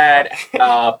always had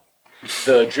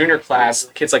the junior class,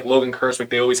 kids like Logan Kurzwick,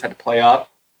 they always had to play up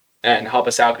and help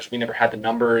us out because we never had the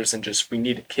numbers and just we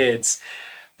needed kids.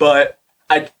 But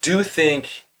I do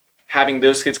think having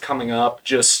those kids coming up,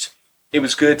 just it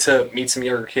was good to meet some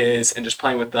younger kids and just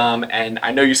playing with them. And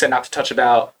I know you said not to touch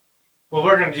about. Well,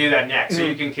 we're going to do that next, so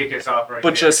you can kick us off right But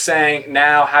there. just saying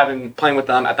now, playing with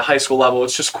them at the high school level,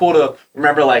 it's just cool to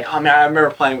remember. Like, oh man, I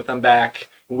remember playing with them back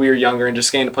when we were younger, and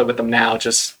just getting to play with them now.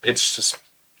 It's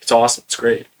awesome. It's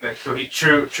great. The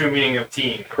true meaning of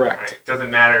team. Correct. Right? It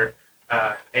doesn't matter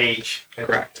age.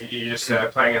 Correct. You're just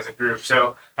playing as a group.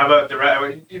 So how about the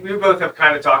rest? We both have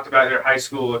kind of talked about your high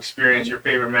school experience, your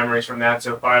favorite memories from that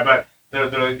so far. But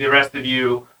the rest of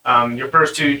you, your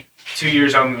first two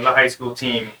years on the high school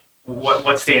team,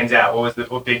 what stands out? What was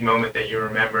the big moment that you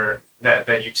remember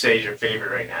that you'd say is your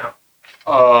favorite right now?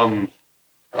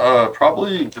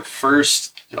 Probably the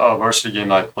first varsity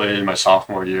game I played my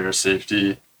sophomore year,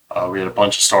 safety. We had a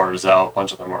bunch of starters out, a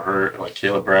bunch of them were hurt, like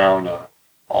Caleb Brown,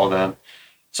 all of them.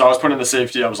 So I was put in the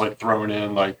safety. I was like thrown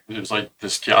in, like it was like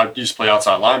this kid. I used to play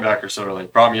outside linebacker, so they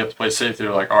like brought me up to play safety.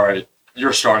 They're like, "All right,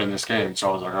 you're starting this game." So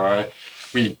I was like, "All right."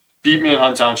 We beat me in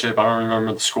Hunt Township. I don't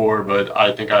remember the score, but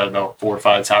I think I had about 4 or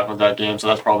 5 tackles that game. So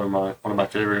that's probably one of my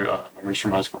favorite memories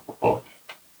from high school football.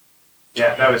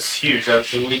 Yeah, that was huge. That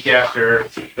was the week after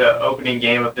the opening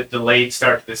game of the delayed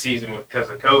start to the season because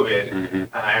of COVID.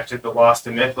 After the loss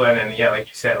to Mifflin, and yeah, like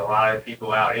you said, a lot of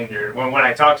people out injured. When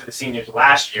I talked to the seniors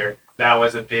last year, that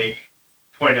was a big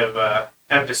point of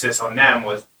emphasis on them.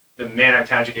 Was the Manheim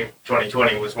Township game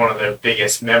 2020 was one of their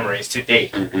biggest memories to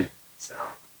date. So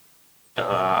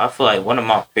I feel like one of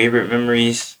my favorite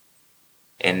memories,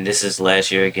 and this is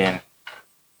last year again.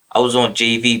 I was on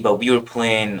JV, but we were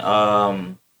playing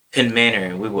Penn Manor,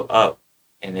 and we were up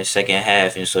in the second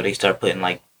half, and so they started putting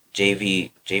like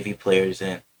JV players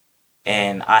in,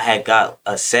 and I had got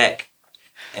a sack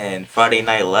and Friday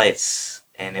Night Lights,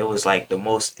 and it was like the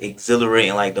most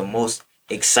exhilarating, like the most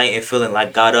exciting feeling.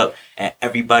 Like got up and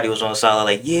everybody was on the side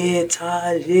like, yeah,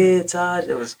 Taj.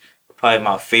 It was probably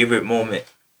my favorite moment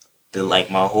to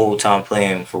like my whole time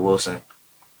playing for Wilson.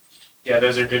 yeah,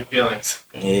 those are good feelings.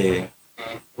 Yeah.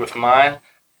 With mine,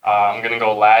 I'm gonna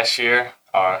go last year.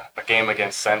 A game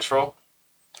against Central.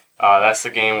 That's the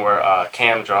game where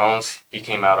Cam Jones, he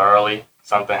came out early.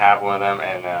 Something happened with him,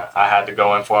 and I had to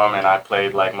go in for him, and I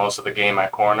played like most of the game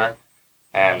at corner.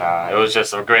 And it was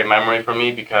just a great memory for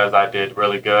me because I did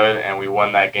really good, and we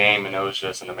won that game, and it was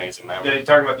just an amazing Yeah, memory. you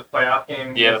talking about the playoff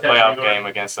game? Yeah, the against playoff New York? game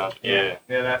against Central. Yeah.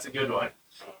 Yeah, that's a good one.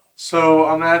 So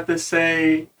I'm gonna have to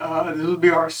say this will be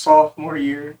our sophomore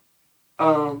year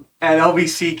at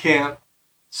LBC camp.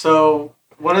 So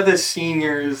one of the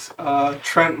seniors,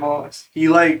 Trent Moss, he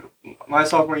like my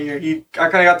sophomore year, I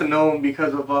kind of got to know him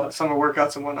because of summer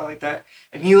workouts and whatnot like that.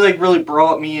 And he like really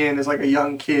brought me in as like a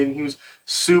young kid. And he was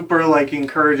super like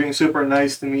encouraging, super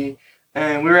nice to me.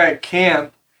 And we were at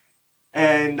camp,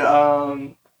 and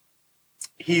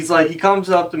he comes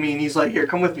up to me and he's like, "Here,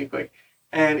 come with me quick."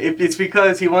 And it's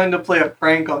because he wanted to play a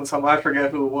prank on someone. I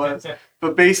forget who it was.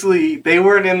 But basically, they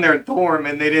weren't in their dorm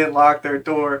and they didn't lock their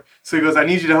door. So he goes, "I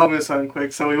need you to help me with something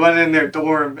quick." So we went in their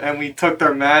dorm and we took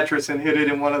their mattress and hid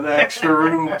it in one of the extra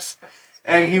rooms.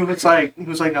 And he was like,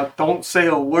 "Now don't say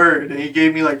a word." And he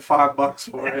gave me like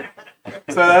 $5 for it.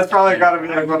 So that's probably got to be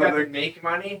like one of the. Make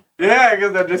money. Yeah,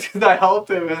 because I helped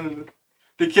him, and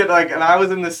the kid and I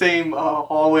was in the same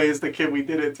hallway as the kid we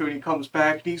did it to, and he comes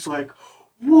back and he's like,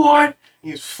 "What?"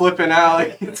 He's flipping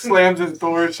out. He slams his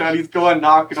door shut. He's going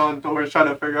knocking on doors trying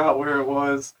to figure out where it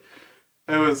was.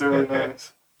 It was really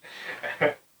nice.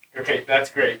 Great,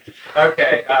 that's great.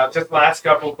 Okay, just last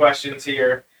couple questions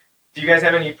here. Do you guys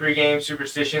have any pregame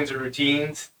superstitions or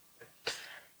routines?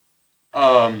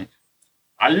 I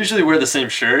usually wear the same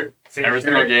shirt every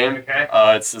single game. Okay.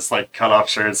 It's this like cutoff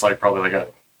shirt. It's like probably like a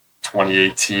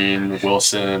 2018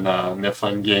 Wilson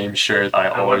Mifflin game shirt. I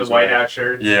One of always the wear. whiteout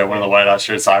shirts. Yeah, one of the whiteout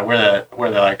shirts. I wear that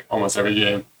like almost every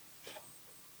game.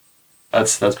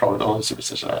 That's probably the only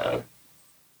superstition I have.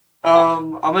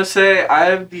 I'm gonna say I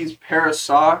have these pair of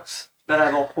socks that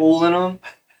have a hole in them,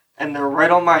 and they're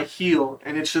right on my heel.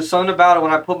 And it's just something about it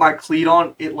when I put my cleat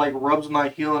on, it like rubs my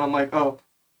heel, and I'm like, oh,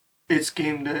 it's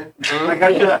game day. Like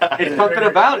it's something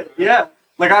about it. Yeah.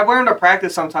 Like I wear them to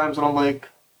practice sometimes, and I'm like,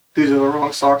 these are the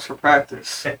wrong socks for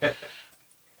practice.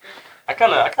 I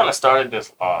kind of started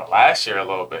this last year a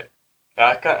little bit.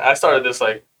 I started this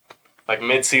like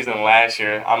mid-season last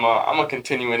year. I'm gonna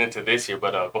continue it into this year,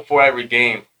 but before every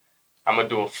game, I'm gonna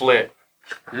do a flip.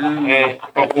 And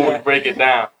before we break it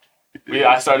down,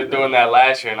 I started doing that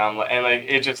last year, and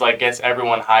it just like gets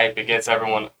everyone hype. It gets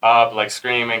everyone up, like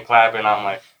screaming, clapping. I'm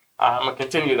like, I'm gonna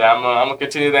continue that. I'm gonna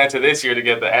continue that into this year to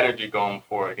get the energy going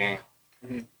before a game.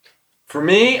 For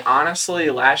me, honestly,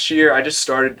 last year I just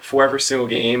started before every single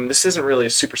game. This isn't really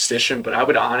a superstition, but I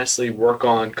would honestly work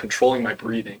on controlling my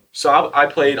breathing. So I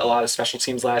played a lot of special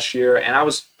teams last year, and I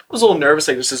was a little nervous.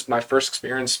 Like this is my first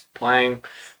experience playing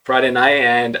Friday night,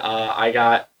 and I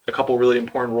got a couple really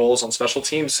important roles on special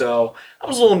teams. So I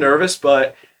was a little nervous,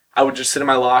 but I would just sit in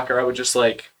my locker. I would just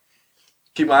like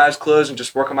keep my eyes closed and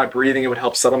just work on my breathing. It would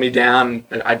help settle me down.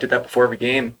 And I did that before every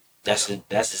game. That's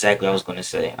exactly what I was gonna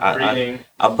say. Breathing.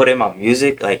 I'll put in my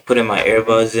music, like put in my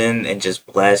earbuds in and just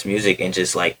blast music and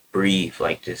just like breathe,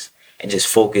 like just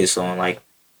focus on like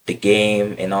the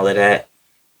game and all of that.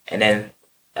 And then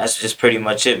that's just pretty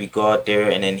much it. We go out there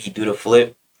and then he do the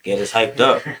flip, get us hyped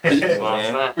up.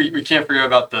 Yeah. We can't forget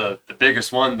about the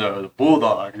biggest one though, the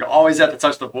bulldog. You always have to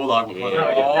touch the bulldog before.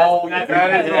 Oh,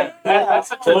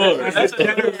 That's a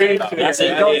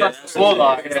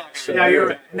Bulldog.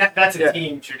 Yeah, that's a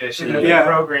team tradition of the Yeah.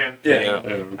 program.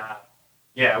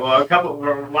 Yeah, well,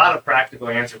 a lot of practical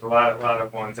answers, a lot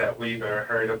of ones that we've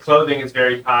heard. The clothing is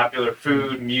very popular,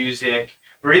 food, music.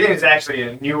 Breathing is actually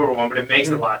a newer one, but it makes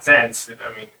a lot of sense.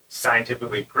 I mean,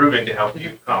 scientifically proven to help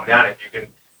you calm down. If you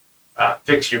can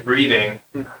fix your breathing,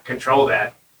 control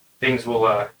that, things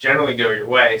will generally go your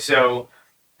way. So,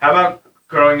 how about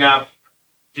growing up?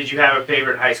 Did you have a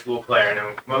favorite high school player? I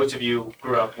know most of you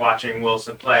grew up watching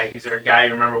Wilson play. Is there a guy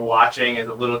you remember watching as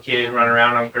a little kid run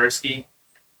around on Gursky?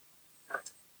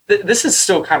 This is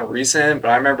still kind of recent,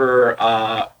 but I remember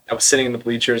I was sitting in the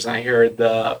bleachers and I heard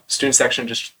the student section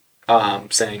just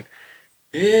saying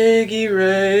Iggy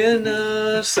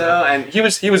Reynoso, and he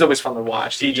was always fun to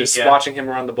watch. Watching him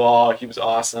run the ball, he was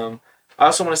awesome. I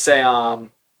also want to say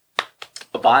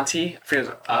Avanti. I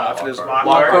forget his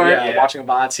Lockhart, yeah, watching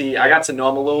Avanti. I got to know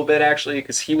him a little bit actually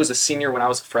because he was a senior when I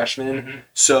was a freshman,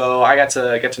 so I got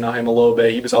to know him a little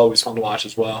bit. He was always fun to watch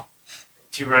as well.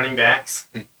 2 running backs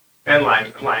and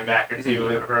linebacker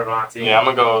too for Avanti. Yeah, I'm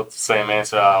gonna go with the same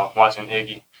answer. Watching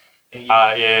Iggy.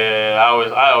 Yeah, I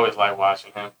always liked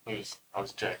watching him. I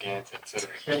was gigantic too.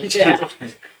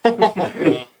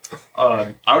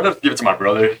 I would have to give it to my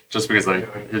brother just because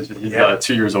like he's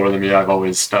 2 years older than me. I've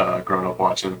always grown up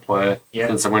watching him play. Yeah.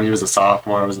 Since when he was a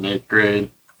sophomore, I was in 8th grade.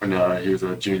 When he was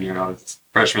a junior and I was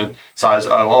a freshman. So I've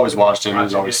always watched him. He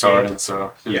was always starting.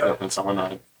 So he was definitely someone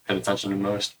I paid attention to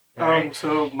most.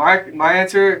 So my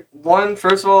answer,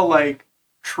 first of all, like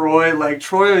Troy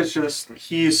is just,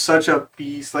 he's such a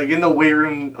beast. Like in the weight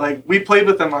room, like we played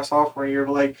with him my sophomore year,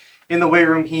 but like in the weight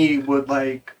room he would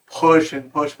like push.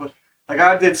 Like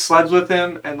I did sleds with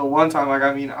him, and the one time, like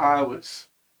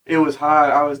it was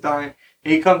hot, I was dying.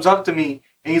 And he comes up to me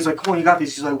and he's like, "Come on, you got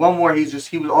these." He's like, "One more." He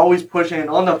was always pushing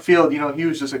on the field. He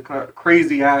was just a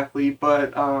crazy athlete.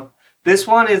 But this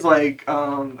one is like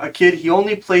a kid. He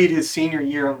only played his senior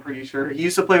year, I'm pretty sure. He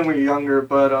used to play when we were younger,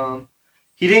 but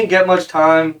he didn't get much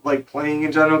time like playing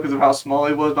in general because of how small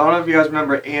he was. But I don't know if you guys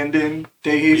remember Andon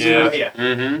DeJesus. Yeah.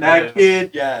 Mm-hmm. That kid,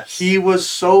 Yes. he was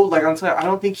so like I'm telling you, I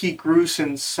don't think he grew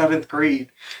since 7th grade.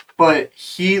 But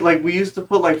we used to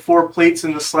put like 4 plates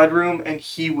in the sled room, and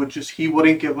he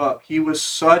wouldn't give up. He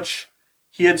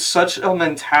had such a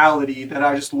mentality that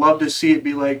I just love to see it.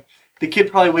 Be like, the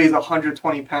kid probably weighs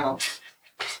 120 pounds,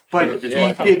 but he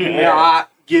did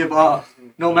not give up,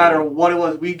 no matter what it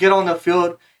was. We'd get on the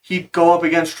field, he'd go up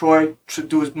against Troy to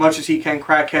do as much as he can,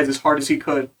 crack heads as hard as he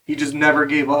could. He just never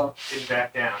gave up. Didn't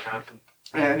back down, huh?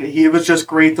 And it was just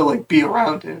great to like be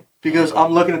around him. Because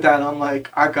I'm looking at that and I'm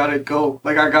like, I gotta go.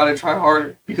 Like, I gotta try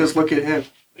harder. Because look at him.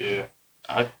 Yeah.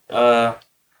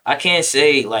 I can't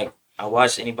say like I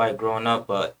watched anybody growing up,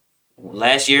 but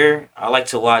last year I like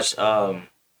to watch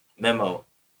Memo,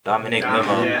 Dominic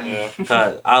Memo. Yeah.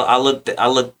 Cause I looked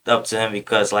up to him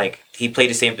because like he played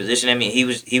the same position. I mean, he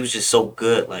was just so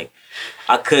good. Like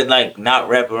I could like not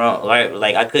wrap around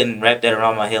like I couldn't wrap that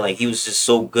around my head. Like he was just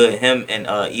so good. Him and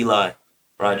Eli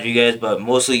Rodriguez, but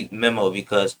mostly Memo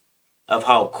because of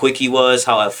how quick he was,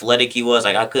 how athletic he was.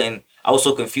 Like I was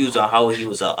so confused on how he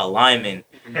was a lineman,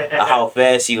 how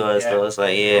fast he was. Yeah. So it's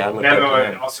like, yeah, I looked up Memo to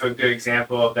and him. also a good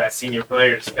example of that senior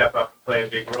player to step up and play a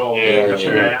big role. Yeah, Which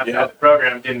sure. I outside the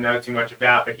program didn't know too much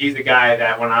about, but he's the guy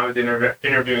that when I was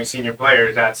interviewing senior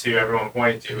players, that's who everyone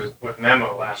pointed to was with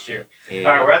Memo last year. Yeah.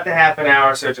 All right, we're at the half an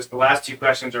hour, so just the last two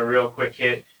questions are a real quick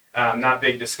hit, not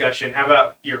big discussion. How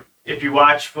about if you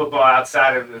watch football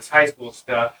outside of this high school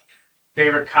stuff,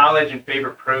 favorite college and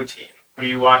favorite pro team? Who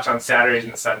you watch on Saturdays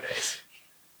and Sundays?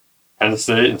 Penn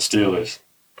State and Steelers.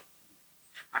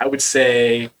 I would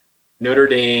say Notre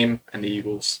Dame and the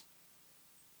Eagles.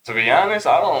 To be honest,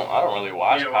 I don't really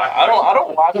watch. You don't watch I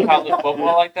don't watch college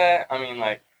football like that. I mean,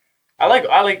 like, I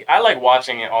like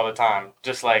watching it all the time.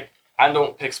 Just like I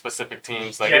don't pick specific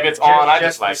teams. Like if it's on, I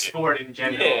just like the it. sport in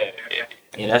general. Yeah.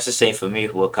 Yeah, that's the same for me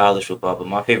with college football. But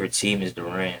my favorite team is the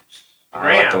Rams. I like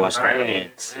Rams, to watch the all right.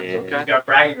 Rams. Yeah. You got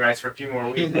bragging rights for a few more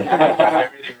weeks.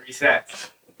 Everything resets.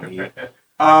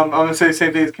 I'm gonna say the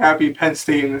same thing as Cappy, Penn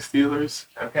State and the Steelers.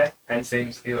 Okay. Penn State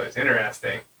and Steelers.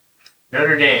 Interesting.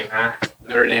 Notre Dame, huh?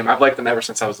 Notre Dame. I've liked them ever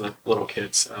since I was a little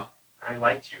kid. So I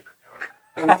liked you.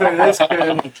 That's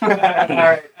good. All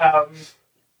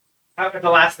right. The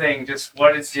last thing, just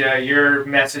what is your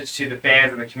message to the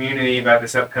fans and the community about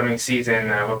this upcoming season?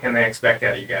 What can they expect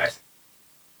out of you guys?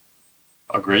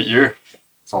 A great year.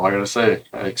 That's all I gotta say.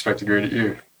 I expect a great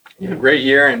year. great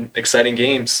year and exciting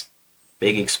games.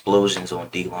 Big explosions on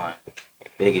D-line.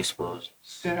 Big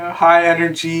explosions. Yeah, high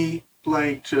energy,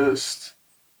 like just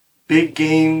big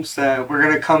games that we're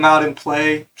gonna come out and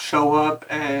play, show up,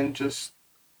 and just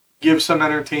give some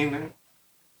entertainment.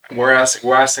 We're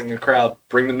asking the crowd,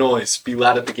 bring the noise, be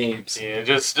loud at the games. Yeah,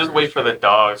 just wait for the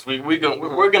dogs.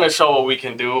 We're gonna show what we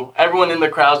can do. Everyone in the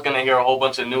crowd's gonna hear a whole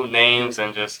bunch of new names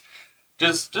and just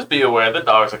be aware the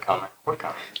dogs are coming. We're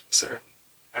coming. Sir.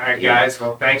 All right, guys.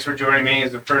 Well, thanks for joining me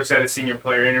as the first set of senior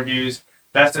player interviews.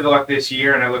 Best of luck this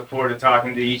year, and I look forward to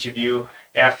talking to each of you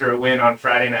after a win on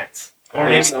Friday nights or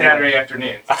maybe Saturday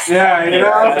afternoons. Yeah, you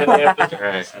know. All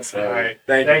right. All right.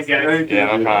 Thank you. Thanks, guys.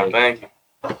 Yeah, no problem. Thank you.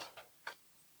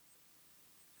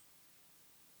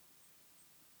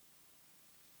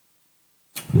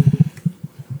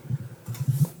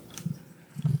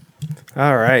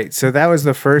 All right, so that was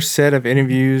the first set of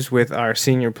interviews with our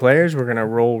senior players. We're going to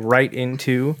roll right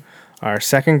into our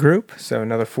second group. So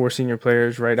another 4 senior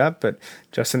players right up. But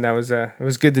Justin, that was it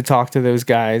was good to talk to those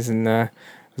guys, and it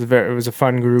was a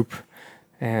fun group,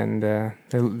 and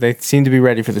they seem to be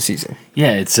ready for the season.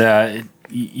 Yeah, it's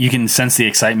you can sense the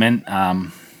excitement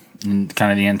and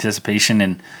kind of the anticipation,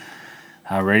 and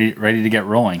ready to get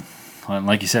rolling. Well,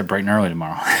 like you said, bright and early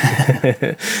tomorrow.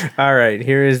 All right,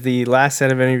 here is the last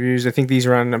set of interviews. I think these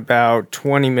run about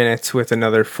 20 minutes with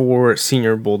another 4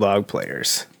 senior Bulldog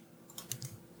players.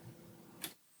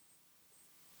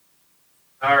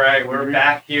 All right, we're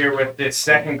back here with this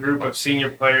second group of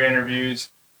senior player interviews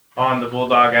on the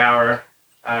Bulldog Hour.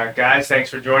 Guys,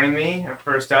 thanks for joining me.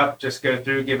 First up, just go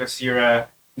through, give us your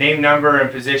name, number,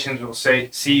 and positions we'll see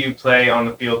you play on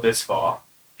the field this fall.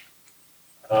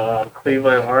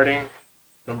 Cleveland Harding,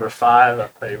 number 5. I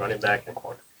play running back and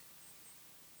corner.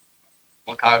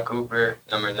 Kyle Cooper,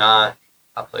 number 9.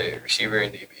 I play receiver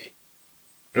and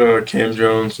DB. Cam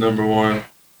Jones, number 1,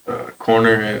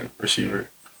 corner and receiver.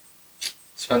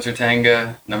 Spencer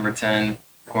Tanga, number 10,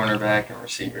 cornerback and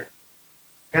receiver.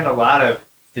 Got a lot of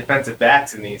defensive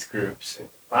backs in these groups.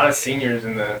 A lot of seniors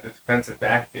in the defensive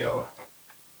backfield.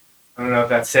 I don't know if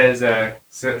that says a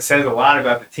lot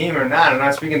about the team or not. I'm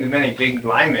not speaking to many big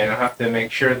linemen. I'll have to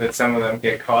make sure that some of them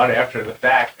get caught after the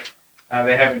fact.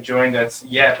 They haven't joined us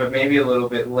yet, but maybe a little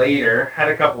bit later. Had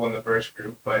a couple in the first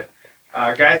group. But,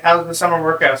 guys, how's the summer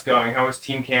workouts going? How was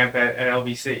team camp at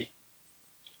LBC?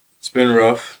 It's been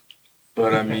rough,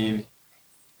 but I mean,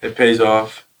 it pays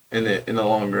off in the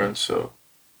long run. So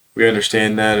we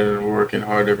understand that, and we're working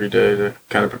hard every day to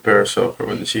kind of prepare ourselves for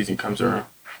when the season comes around.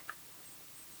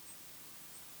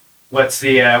 What's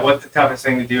the toughest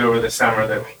thing to do over the summer?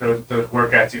 Those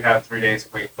workouts you have 3 days a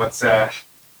week. What's the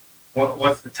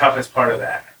toughest part of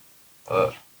that?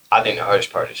 I think the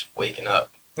hardest part is waking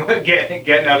up. getting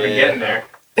up and getting there.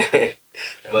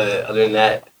 But other than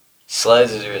that,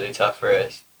 sleds is really tough for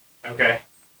us. Okay.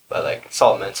 But like it's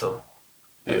all mental.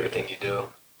 Everything you do.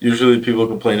 Usually people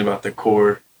complain about the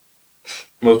core.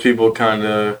 Most people kind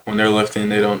of, when they're lifting,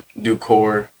 they don't do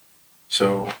core.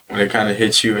 So when it kind of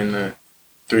hits you in the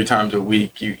 3 times a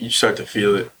week, you start to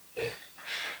feel it.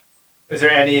 Is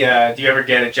there any? Do you ever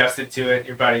get adjusted to it?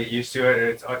 Your body get used to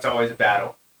it, or it's always a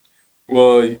battle?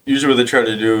 Well, usually what they try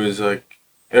to do is like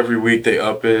every week they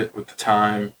up it with the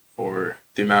time or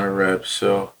the amount of reps.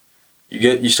 So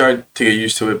you start to get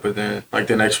used to it, but then like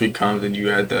the next week comes and you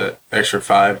add that extra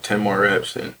 5-10 more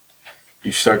reps and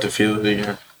you start to feel it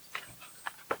again.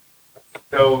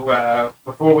 So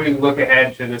before we look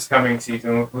ahead to this coming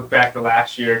season, let's look back to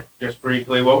last year just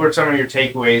briefly. What were some of your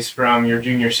takeaways from your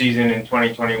junior season in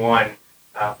 2021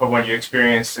 from what you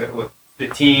experienced with the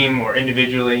team or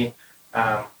individually?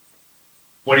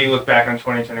 What do you look back on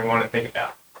 2021 and think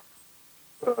about?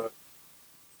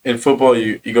 In football,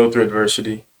 you go through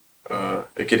adversity.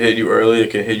 It could hit you early,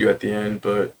 it could hit you at the end,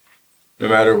 but no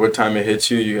matter what time it hits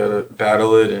you, you gotta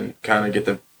battle it and kind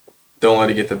of don't let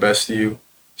it get the best of you,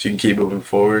 so you can keep moving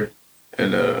forward.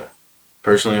 And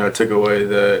personally, I took away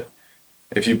that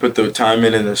if you put the time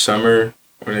in the summer,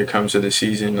 when it comes to the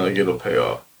season, like it'll pay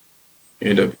off. You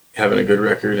end up having a good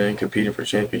record and competing for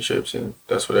championships, and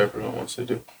that's what everyone wants to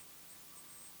do.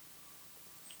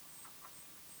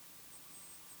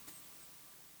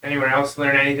 Anyone else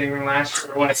learn anything from last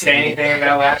year or want to say anything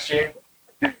about last year?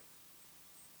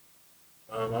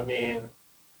 I mean,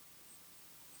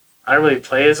 I didn't really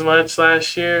play as much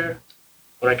last year.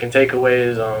 What I can take away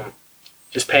is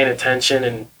just paying attention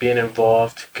and being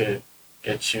involved could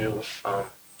get you,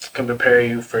 can prepare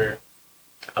you for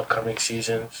upcoming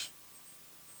seasons.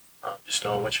 Just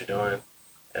knowing what you're doing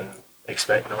and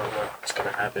knowing what's going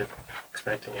to happen,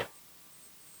 expecting it.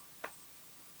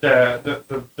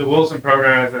 The Wilson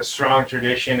program has a strong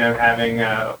tradition of having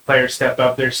players step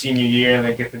up their senior year and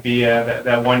they get to be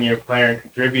that 1 year player and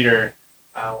contributor.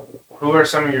 Who are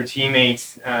some of your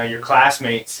teammates, your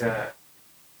classmates,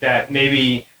 that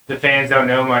maybe the fans don't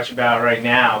know much about right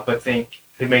now, but think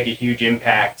could make a huge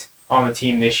impact on the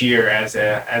team this year as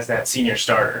that senior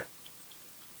starter?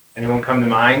 Anyone come to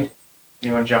mind?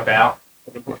 Anyone jump out?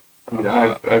 I mean,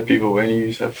 I have people when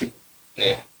you have to.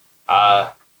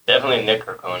 Yeah. Definitely Nick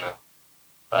Racona.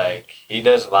 Like, he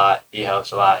does a lot. He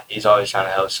helps a lot. He's always trying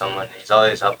to help someone. He's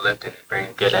always uplifting and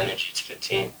bringing good energy to the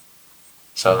team.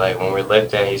 So, like, when we're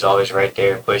lifting, he's always right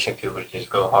there pushing people to just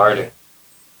go harder.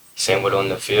 Same with on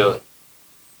the field.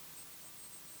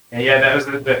 Yeah, that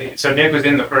was so Nick was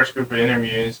in the first group of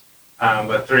interviews,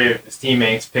 but 3 of his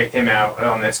teammates picked him out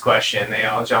on this question. They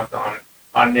all jumped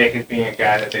on Nick as being a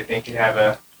guy that they think could have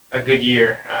a good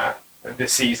year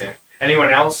this season.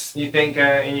 Anyone else you think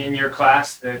in your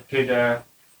class that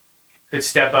could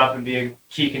step up and be a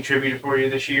key contributor for you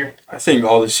this year? I think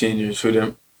all the seniors who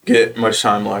didn't get much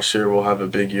time last year will have a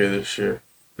big year this year,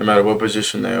 no matter what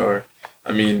position they are.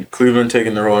 I mean, Cleveland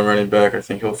taking the role in running back, I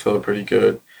think he'll fill it pretty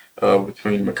good.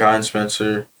 Between Makai and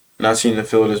Spencer, not seeing them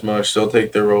fill it as much, they'll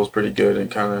take their roles pretty good and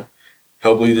kind of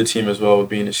help lead the team as well with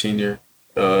being a senior.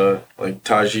 Like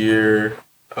Tajir,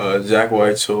 Zach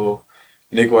Weitzel,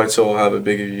 Nick Weitzel will have a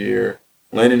bigger year.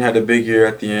 Landon had a big year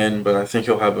at the end, but I think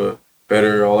he'll have a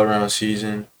better all-around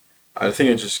season. I think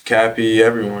it's just Cappy,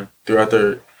 everyone throughout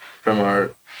from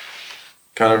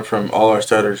all our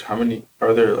starters. How many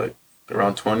are there? Like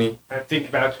around 20? I think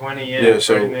about 20, yeah. Yeah,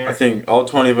 so right I think all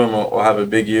 20 of them will have a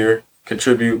big year,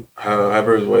 contribute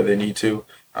however way they need to.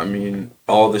 I mean,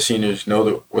 all the seniors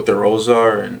know what their roles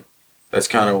are, and that's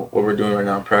kind of what we're doing right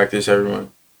now in practice.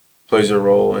 Everyone plays their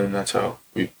role, and that's how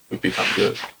we become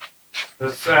good.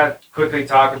 Let's quickly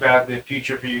talk about the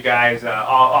future for you guys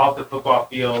off the football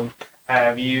field.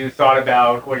 Have you thought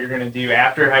about what you're going to do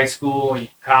after high school,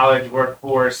 college,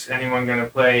 workforce? Anyone going to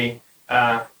play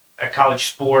a college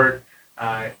sport?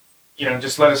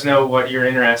 Just let us know what you're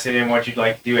interested in, what you'd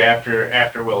like to do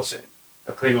after Wilson.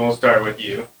 Cleveland, we'll start with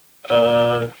you.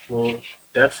 We'll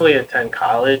definitely attend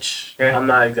college. Okay. I'm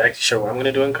not exactly sure what I'm going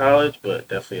to do in college, but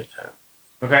definitely attend.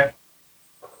 Okay.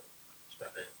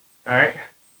 All right.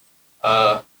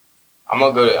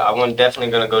 I'm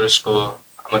definitely gonna go to school.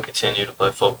 I'm gonna continue to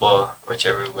play football,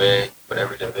 whichever way,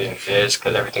 whatever division it is,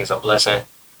 because everything's a blessing.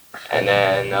 And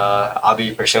then I'll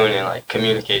be pursuing it like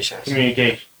communications.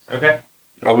 Communications. Okay.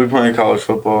 I'll be playing college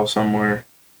football somewhere.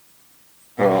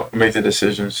 I'll make the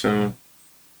decision soon.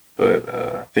 But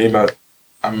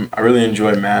I really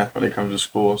enjoy math when it comes to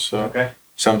school, so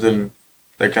something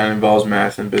that kind of involves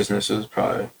math and business is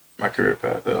probably my career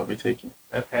path that I'll be taking.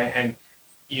 Okay, and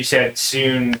you said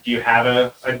soon. Do you have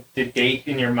a date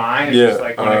in your mind? Yeah, just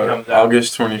like when it comes up?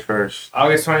 August 21st.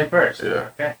 August 21st. Yeah.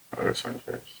 Okay. August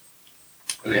 21st.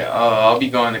 Yeah, I'll be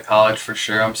going to college for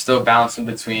sure. I'm still bouncing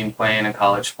between playing a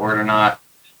college sport or not.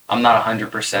 I'm not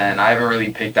 100%. I haven't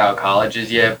really picked out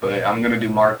colleges yet, but I'm gonna do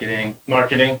marketing.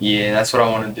 Marketing. Yeah, that's what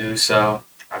I want to do. So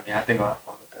I mean, I think I'll have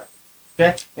fun with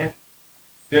that. Yeah.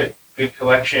 Good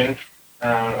collection.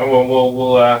 And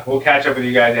we'll catch up with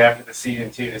you guys after the season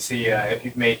too to see if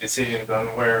you've made decisions on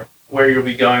where you'll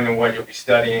be going and what you'll be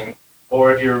studying,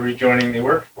 or if you're rejoining the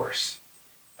workforce.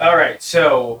 All right.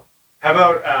 So how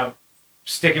about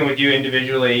sticking with you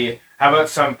individually? How about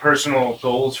some personal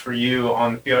goals for you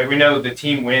on the field? Like, we know the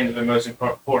team wins is the most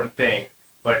important thing,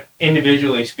 but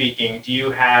individually speaking, do you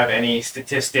have any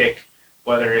statistic?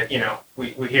 Whether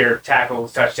we hear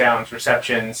tackles, touchdowns,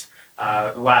 receptions.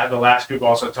 The last group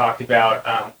also talked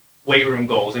about weight room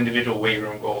goals, individual weight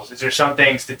room goals. Is there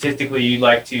something statistically you'd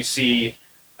like to see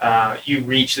you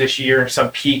reach this year?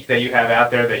 Some peak that you have out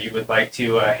there that you would like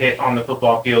to hit on the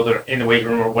football field or in the weight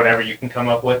room or whatever you can come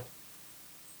up with?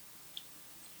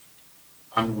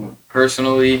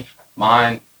 Personally,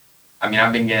 mine. I mean,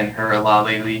 I've been getting hurt a lot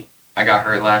lately. I got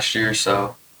hurt last year,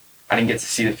 so I didn't get to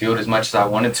see the field as much as I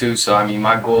wanted to. So, I mean,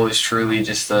 my goal is truly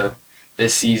just to,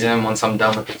 this season, once I'm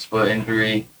done with this foot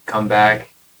injury, come back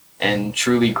and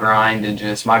truly grind. And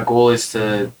just, my goal is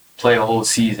to play a whole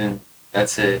season.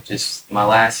 That's it. Just my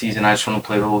last season, I just want to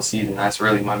play the whole season. That's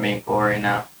really my main goal right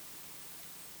now.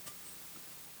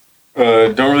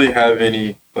 Don't really have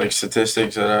any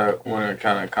statistics that I want to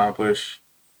kind of accomplish.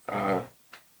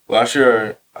 Last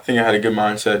year, I think I had a good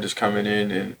mindset just coming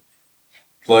in and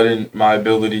letting my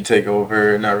ability take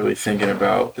over and not really thinking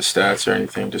about the stats or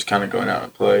anything, just kind of going out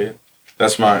and play.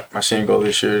 That's my same goal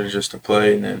this year, is just to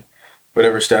play, and then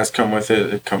whatever stats come with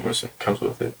it, it comes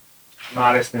with it.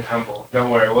 Modest and humble.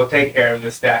 Don't worry, we'll take care of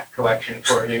the stat collection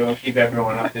for you and keep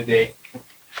everyone up to date.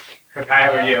 Kai,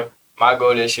 how are you? My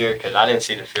goal this year, because I didn't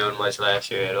see the field much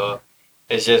last year at all,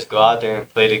 is just go out there and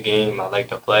play the game. I like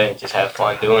to play and just have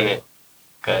fun doing it,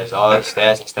 because all the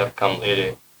stats and stuff come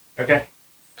later. Okay.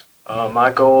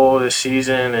 My goal this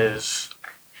season is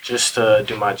just to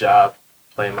do my job,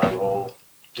 play my role,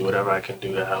 do whatever I can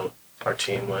do to help our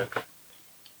team win.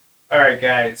 All right,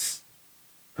 guys.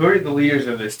 Who are the leaders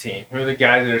of this team? Who are the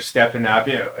guys that are stepping up?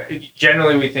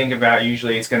 Generally we think about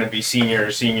usually it's going to be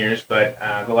seniors, but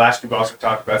the last group also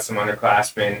talked about some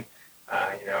underclassmen.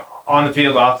 On the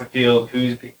field, off the field,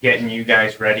 who's getting you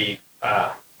guys ready?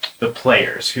 The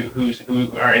players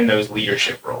who are in those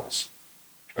leadership roles.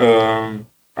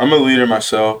 I'm a leader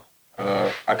myself.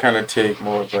 I kind of take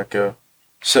more of a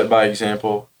set by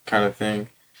example kind of thing.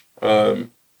 The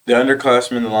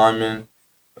underclassmen, the linemen,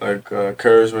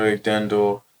 Kurzweig,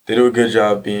 Dendel, they do a good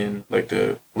job being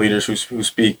the leaders who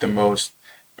speak the most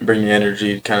and bring the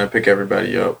energy to kind of pick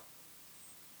everybody up.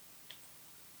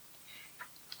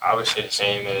 I would say the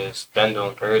same as Bendel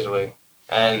and Kurzweig.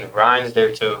 And Ryan's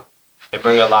there too. They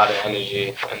bring a lot of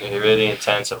energy and they're really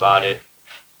intense about it.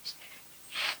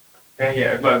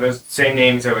 Yeah, but those same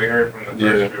names that we heard from the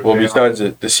first group. Well, besides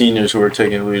the seniors who are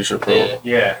taking the leadership role.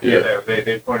 Yeah.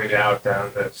 They pointed out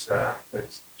those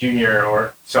junior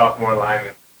or sophomore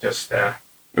linemen just are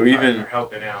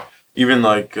helping out. Even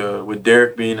with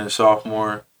Derek being a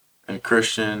sophomore and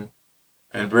Christian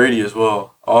and Brady as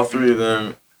well, all three of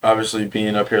them obviously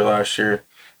being up here last year,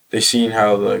 they seen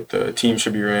how the team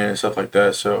should be ran and stuff like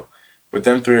that. So with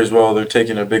them three as well, they're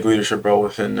taking a big leadership role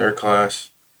within their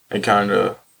class and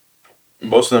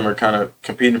most of them are kind of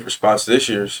competing for spots this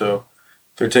year, so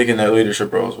they're taking that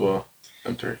leadership role as well.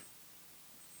 Them three.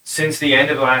 Since the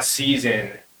end of last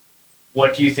season,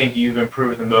 what do you think you've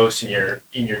improved the most in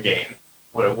your game?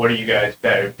 What are you guys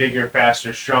better? Bigger,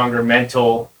 faster, stronger,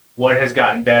 mental? What has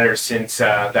gotten better since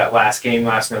that last game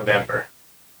last November?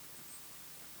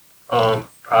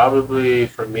 Probably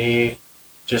for me,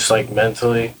 just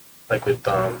mentally, with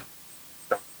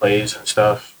plays and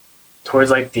stuff. Towards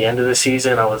the end of the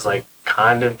season, I was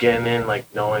kind of getting in,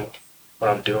 knowing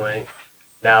what I'm doing.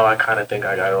 Now I kind of think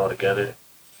I got it all together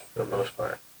for the most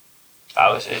part.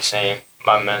 I would say the same.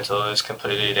 My mental is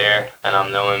completely there, and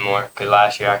I'm knowing more. Because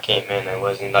last year I came in and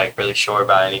wasn't really sure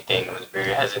about anything. I was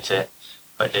very hesitant.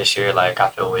 But this year, I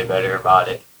feel way better about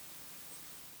it.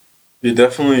 You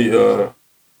definitely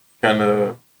kind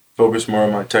of focus more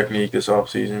on my technique this off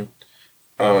season.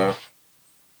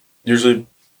 Usually,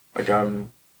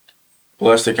 I'm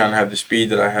blessed to kind of have the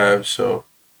speed that I have. So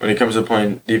when it comes to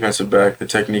playing defensive back, the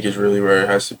technique is really where it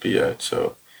has to be at.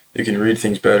 So you can read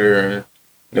things better and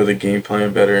know the game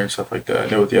plan better and stuff like that.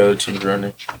 Know what the other team's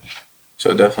running.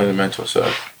 So definitely the mental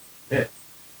side.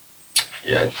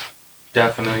 Yeah,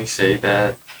 definitely say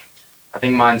that. I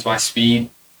think mine's my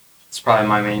speed. It's probably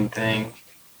my main thing.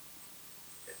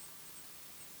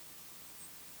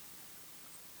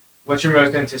 What's your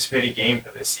most anticipated game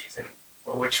for this season?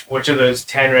 Which of those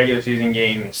 10 regular season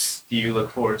games do you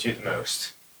look forward to the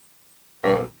most?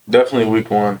 Definitely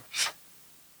week 1.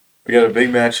 We got a big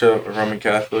matchup with Roman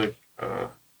Catholic.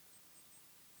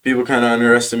 People kind of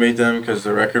underestimate them because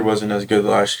the record wasn't as good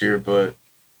last year, but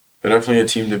they're definitely a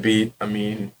team to beat. I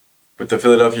mean, with the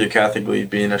Philadelphia Catholic League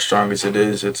being as strong as it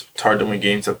is, it's hard to win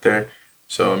games up there.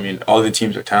 So, I mean, all the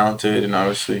teams are talented, and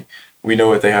obviously we know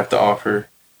what they have to offer.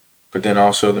 But then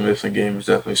also the Mifflin game is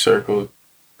definitely circled.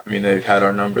 I mean, they've had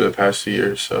our number the past 2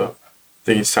 years, so I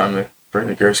think it's time to bring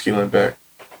the Gursky Line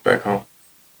back home.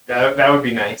 That would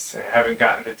be nice. I haven't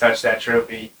gotten to touch that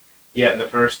trophy yet in the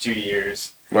first 2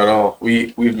 years. But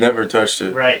we've never touched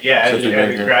it. Right, yeah. As since we've been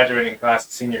a here. graduating class,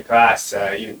 senior class,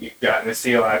 you've gotten to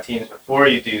see a lot of teams before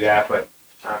you do that, but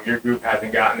your group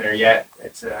hasn't gotten there yet.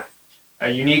 It's a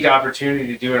unique opportunity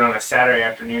to do it on a Saturday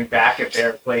afternoon back at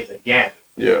their place again.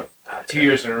 Yeah. 2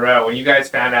 years in a row. When you guys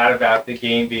found out about the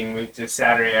game being moved to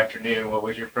Saturday afternoon, what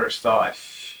was your first thought?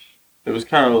 It was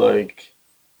kind of like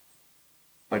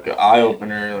an eye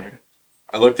opener. Like,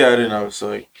 I looked at it and I was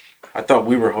like, I thought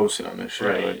we were hosting on this show.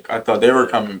 Right. Like, I thought they were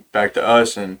coming back to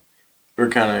us, and we were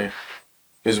kind of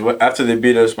because after they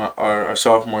beat us our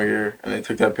sophomore year and they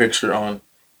took that picture on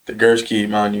the Gursky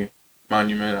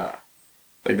monument,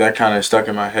 like that kind of stuck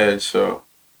in my head. So,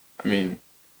 I mean,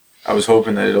 I was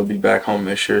hoping that it'll be back home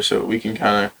this year so we can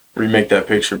kind of remake that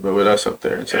picture, but with us up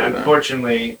there instead of them.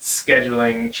 Unfortunately,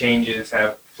 scheduling changes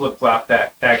have flip-flopped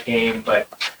that game, but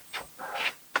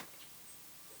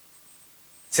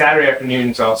Saturday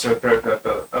afternoons also throws up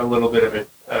a little bit of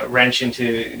a wrench into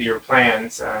your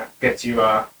plans, gets you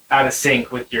out of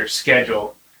sync with your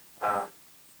schedule.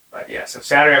 But yeah, so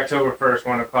Saturday, October 1st,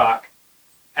 1 o'clock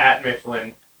at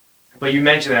Mifflin. But you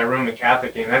mentioned that Roman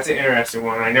Catholic game. That's an interesting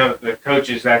one. I know the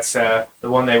coaches, that's the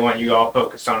one they want you all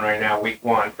focused on right now, week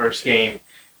 1, first game.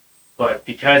 But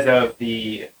because of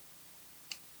the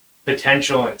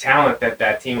potential and talent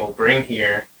that team will bring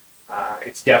here,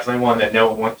 it's definitely one that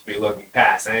no one wants to be looking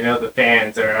past. And I know the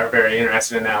fans are very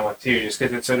interested in that one too, just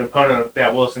because it's an opponent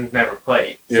that Wilson's never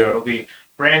played. So Yeah. it'll be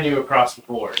brand new across the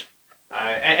board.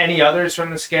 Any others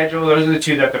from the schedule? Those are the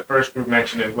two that the first group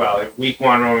mentioned as well. Week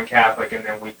 1, Roman Catholic, and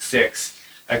then week 6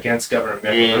 against Governor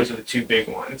Mifflin. Those are the two big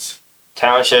ones.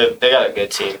 Township, they got a good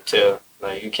team too.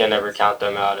 Like, you can never count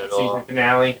them out at all. Season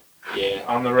finale Yeah.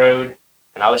 on the road.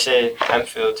 And I would say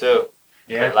Hempfield too.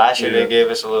 Yeah. Like, last year Yeah. they gave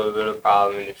us a little bit of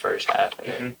problem in the first half, and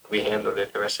then we handled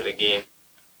it the rest of the game.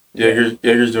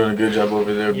 Jaeger's doing a good job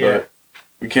over there, Yeah. but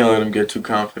we can't let him get too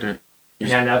confident.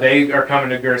 Yeah, now they are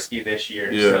coming to Gursky this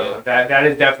year, Yeah. so that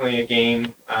is definitely a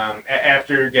game.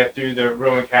 After you get through the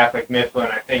Roman Catholic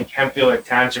Mifflin, I think Hempfield and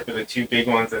Township are the two big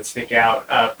ones that stick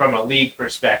out from a league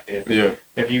perspective. Yeah.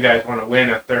 If you guys want to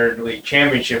win a third league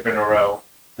championship in a row,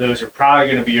 those are probably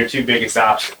going to be your two biggest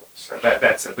obstacles. So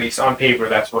that's at least on paper,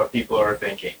 that's what people are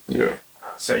thinking. Yeah.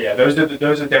 So yeah, those are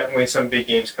definitely some big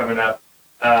games coming up.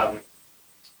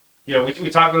 We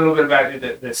talked a little bit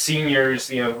about the seniors,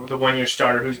 the 1-year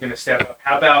starter who's going to step up.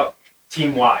 How about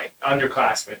team-wide,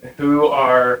 underclassmen? Who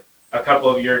are a couple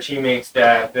of your teammates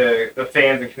that the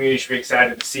fans and community should be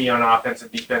excited to see on offense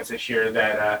and defense this year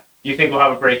that you think will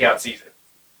have a breakout season?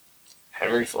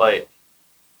 Henry Flight,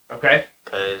 Okay?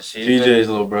 because DJ's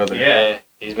little brother. Yeah,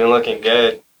 he's been looking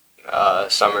good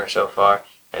summer so far.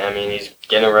 And I mean, he's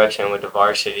getting a reps in with the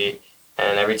varsity,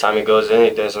 and every time he goes in,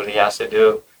 he does what he has to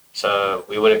do. So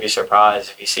we wouldn't be surprised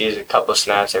if he sees a couple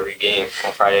snaps every game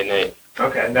on Friday night.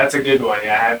 Okay, that's a good one.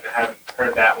 Yeah, I haven't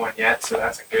heard that one yet, so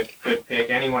that's a good pick.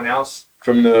 Anyone else?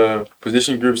 From the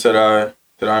position groups that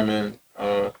I'm in,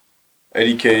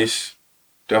 Eddie Case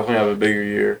definitely have a bigger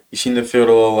year. He seen the field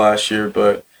a little last year,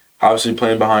 but obviously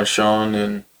playing behind Sean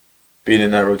and being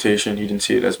in that rotation, he didn't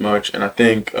see it as much. And I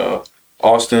think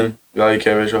Austin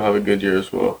Valikevich will have a good year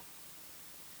as well.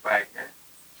 Wagner.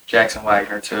 Jackson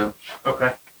Wagner, too.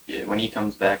 Okay. Yeah, when he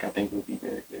comes back, I think we'll be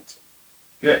very good.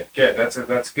 Good.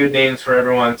 That's good names for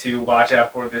everyone to watch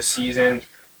out for this season.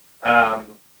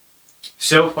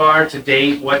 So far to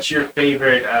date, what's your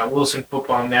favorite Wilson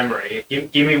football memory?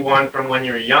 Give me one from when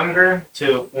you were younger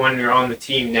to when you're on the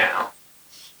team now.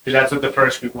 Because that's what the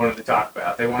first group wanted to talk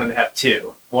about. They wanted to have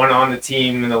two. One on the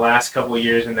team in the last couple of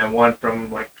years, and then one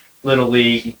from like Little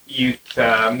League, youth,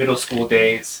 middle school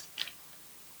days.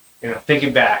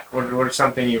 Thinking back, what are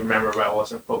something you remember about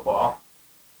Wilson football?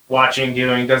 Watching,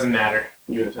 doing, doesn't matter.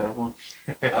 You guys have one?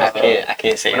 I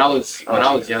can't say. When I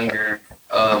was younger,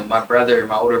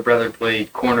 my older brother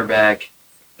played cornerback,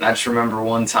 and I just remember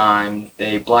one time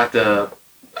they blocked I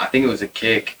think it was a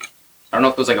kick. I don't know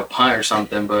if it was like a punt or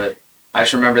something, but I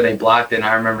just remember they blocked it, and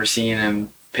I remember seeing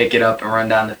him pick it up and run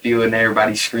down the field, and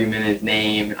everybody screaming his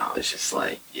name, and I was just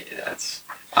like, yeah,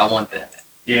 I want that.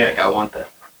 Yeah. Like, I want that.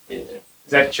 Yeah.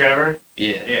 Is that Trevor?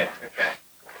 Yeah. Yeah.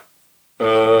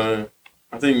 Okay.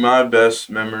 I think my best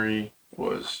memory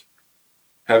was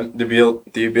having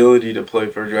the ability to play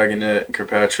for Dragonette and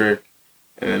Kirkpatrick,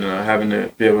 and having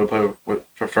to be able to play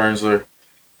for Fernsler.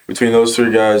 Between those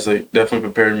three guys, they definitely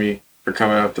prepared me for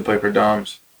coming up to play for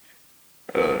Doms.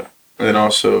 And then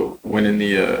also winning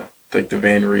the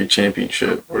Van Reed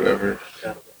Championship, or whatever,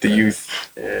 the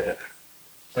youth. Yeah.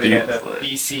 So you had the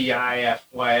BCIFYL.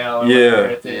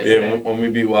 Yeah, when we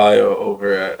beat YO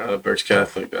over at Birch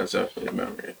Catholic, that's definitely a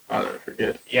memory I'll never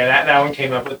forget. Yeah, that one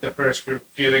came up with the first group. A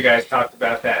few of the guys talked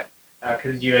about that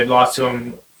because you had lost to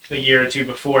them a year or two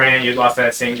beforehand. You had lost to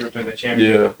that same group in the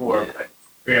championship before, but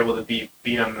you were able to beat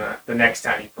them the next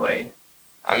time you played.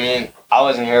 I mean, I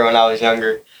wasn't here when I was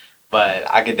younger, but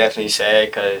I could definitely say it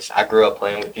because I grew up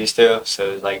playing with these two,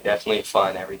 so it was like definitely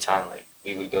fun every time. Like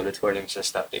we would go to tournaments and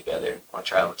stuff together on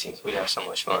travel teams. We'd have so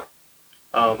much fun.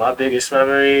 My biggest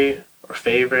memory or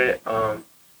favorite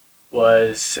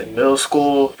was in middle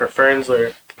school for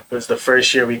Fernsler. It was the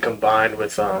first year we combined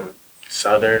with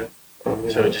Southern,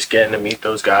 so just getting to meet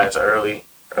those guys earlier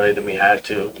than we had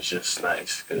to was just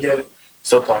nice. Yeah.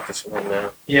 Still talking to them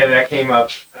now. Yeah, that came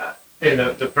up in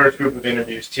the first group of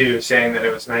interviews too, saying that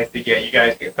it was nice to get you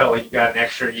guys felt like you got an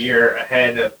extra year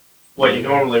ahead of what you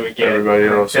normally would get. Everybody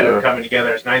else, instead of coming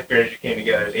together as ninth graders, you came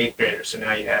together as eighth graders. So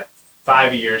now you have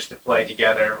 5 years to play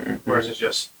together versus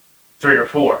just 3 or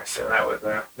 4. So that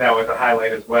was a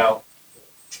highlight as well.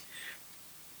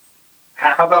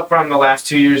 How about from the last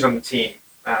 2 years on the team?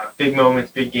 Big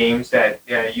moments, big games that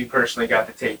you personally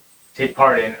got to take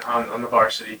part in on the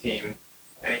varsity team.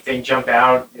 Anything jump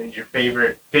out? Your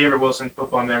favorite Wilson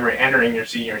football memory entering your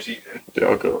senior season? Yeah,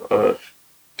 I'll go.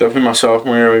 Definitely my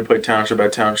sophomore year, we played township by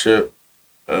township.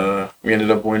 We ended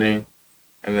up winning,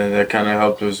 and then that kind of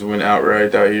helped us win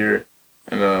outright that year.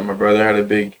 And my brother had a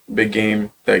big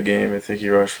game that game. I think he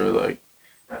rushed for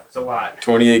That's a lot.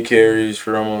 28 carries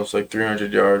for almost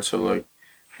 300 yards. So it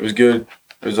was good.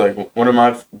 It was one of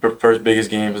my first biggest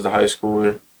games as a high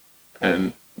schooler,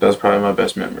 and that's probably my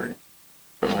best memory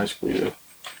from high school year.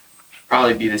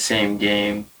 Probably be the same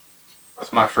game.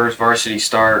 It's my first varsity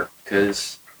start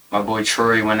because my boy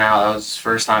Troy went out. That was his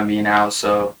first time being out,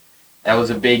 so that was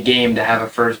a big game to have a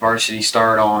first varsity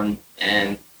start on.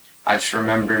 And I just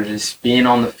remember just being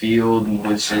on the field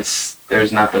was just,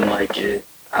 there's nothing like it.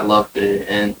 I loved it,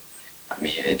 and I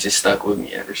mean, it just stuck with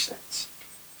me ever since.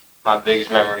 My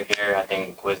biggest memory here, I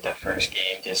think, was the first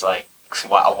game. Just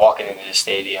walking into the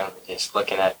stadium, just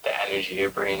looking at the energy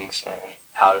it brings and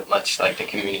how much the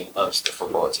community loves the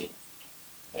football team.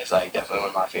 It's definitely one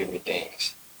of my favorite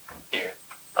things here.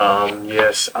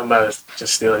 Yes, I'm about to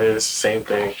just steal his same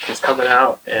thing. Just coming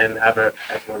out and having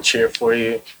everyone cheer for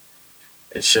you.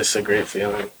 It's just a great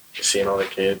feeling, just seeing all the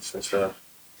kids and stuff.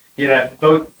 Yeah,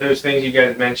 both those things you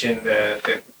guys mentioned,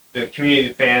 the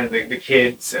community fans, the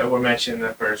kids were mentioned in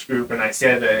the first group, and I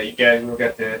said that you guys will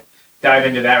get to dive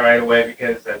into that right away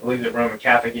because I believe the Roman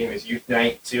Catholic game is youth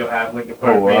night, so you'll have Lincoln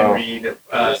Park, Van Reed,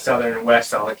 Southern and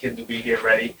West, all the kids will be here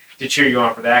ready to cheer you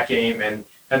on for that game, and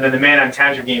then the Man on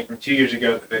Township game from 2 years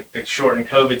ago, the shortened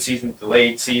COVID season,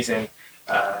 delayed season.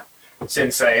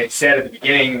 Since I had said at the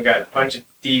beginning, we got a bunch of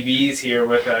DBs here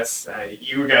with us.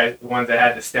 You guys the ones that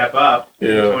had to step up in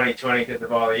 2020 because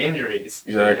of all the injuries.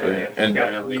 Exactly. And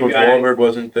Coach Wahlberg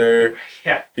wasn't there.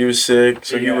 Yeah. He was sick,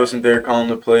 so he wasn't there calling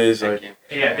the plays. The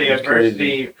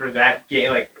adversity for that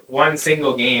game, one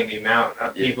single game, the amount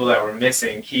of people that were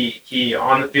missing, key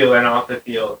on the field and off the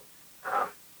field.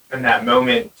 In that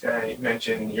moment, you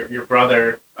mentioned your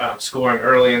brother scoring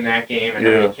early in that game and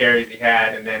how many carries he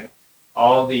had, and then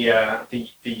all the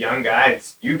young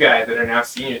guys, you guys that are now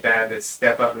seniors that had to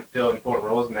step up and fill important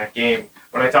roles in that game.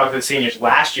 When I talked to the seniors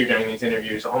last year during these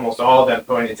interviews, almost all of them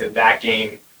pointed to that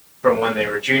game from when they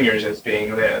were juniors as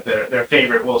being their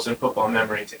favorite Wilson football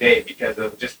memory to date because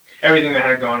of just everything that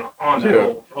had gone on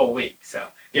the whole week. So,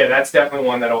 yeah, that's definitely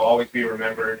one that will always be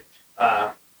remembered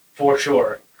for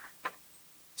sure.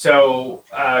 So,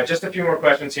 just a few more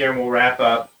questions here and we'll wrap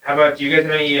up. How about, do you guys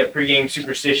have any pregame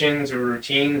superstitions or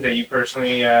routines that you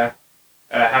personally have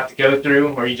to go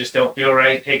through or you just don't feel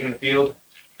right taking the field?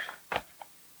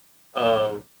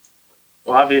 Well,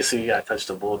 obviously you gotta touch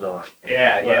the bulldog.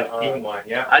 Team one,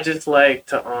 yeah. I just like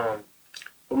to,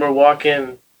 when we're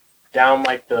walking down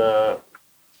the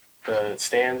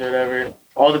stands or whatever,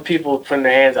 all the people putting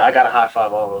their hands, I gotta high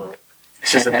five all of them.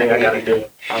 It's just a thing I gotta do.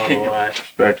 I don't know why.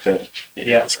 Respect that.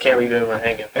 Yeah, just can't leave anyone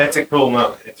hanging. That's a cool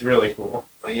moment. It's really cool.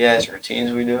 But yeah, it's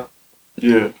routines we do.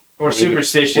 Yeah. Or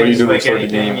superstitions, what do you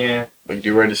do anything, do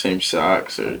you wear the same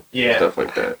socks or stuff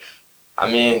like that? I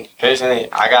mean,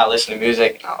 personally, I gotta listen to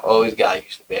music, and I always gotta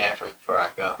use the bathroom before I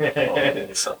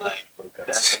go. So like,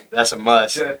 that's a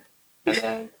must. And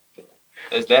then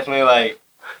it's definitely like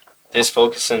just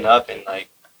focusing up and like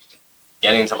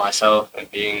getting to myself and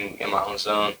being in my own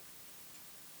zone.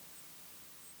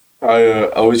 I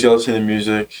always listen to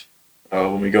music.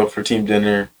 When we go for team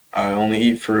dinner, I only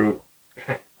eat fruit.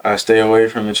 I stay away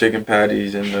from the chicken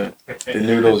patties and the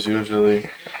noodles usually.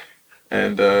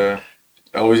 And I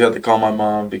always have to call my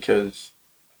mom because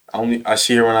I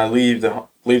see her when I leave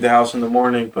the house in the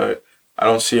morning, but I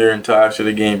don't see her until after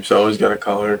the game. So I always gotta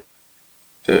call her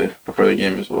before the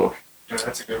game as well. Yeah,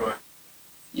 that's a good one.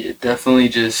 Yeah, definitely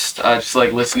just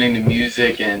like listening to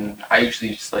music, and I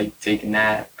usually just like take a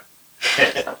nap.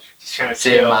 Just trying to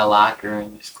Sit in chill. my locker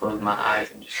and just close my eyes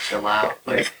and just chill out.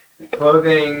 Like,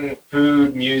 Clothing,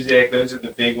 food, music, those are the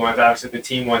big ones. Obviously, the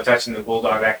team one touching the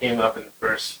Bulldog, that came up in the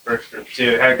first group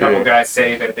too. I had a couple guys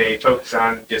say that they focus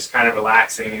on just kind of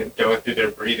relaxing and going through their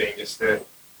breathing just to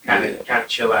kind of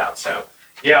chill out. So,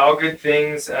 yeah, all good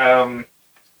things.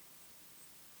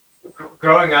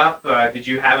 Growing up, did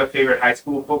you have a favorite high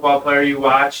school football player you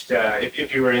watched?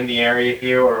 If you were in the area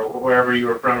here or wherever you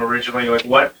were from originally, like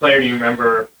what player do you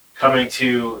remember coming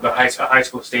to the high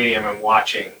school stadium and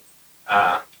watching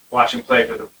play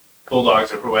for the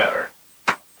Bulldogs or whoever?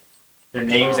 Their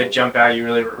names that jump out you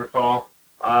really recall?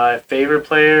 Favorite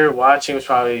player watching was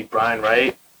probably Brian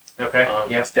Wright. Okay.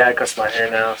 His dad cuts my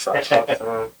hair now, so I talk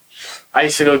to him. I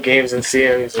used to go to games and see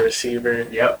him. He's a receiver.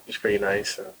 Yep. He's pretty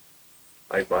nice. So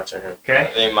I like watching him. I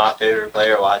Okay. think my favorite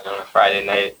player watching on a Friday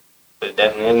night, but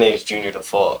definitely his name's Junior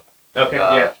Default. Okay.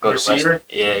 Yeah. Go Receiver.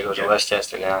 To he goes to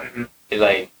Westchester now.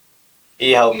 Mhm.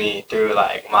 He helped me through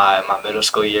like my middle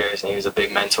school years, and he was a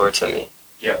big mentor to me.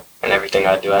 Yep. And everything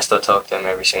I do, I still talk to him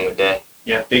every single day.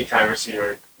 Yeah. Big time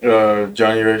receiver.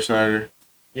 Johnny Ray Snyder.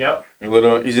 Yep.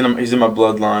 He's in my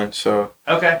bloodline, so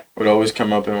Okay. would always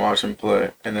come up and watch him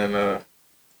play. And then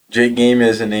Jake Game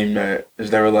is a name that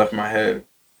has never left my head.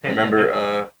 I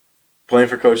remember playing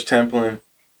for Coach Templin.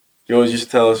 He always used to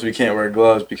tell us we can't wear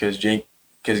gloves because Gaiman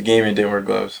didn't wear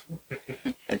gloves.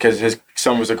 And because his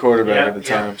son was a quarterback at the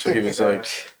time, so he was like,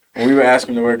 when we would ask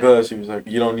him to wear gloves, he was like,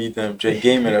 "You don't need them. Jake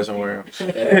Gaiman doesn't wear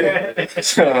them."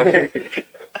 So,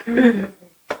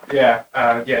 Yeah,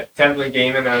 Templin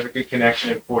Gaiman, that was a good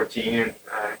connection in 14,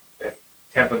 and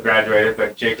Templin graduated,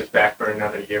 but Jake was back for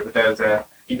another year. But that was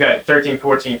you got 13,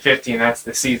 14, 15. That's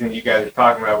the season you guys are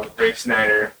talking about with Ray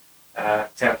Snyder,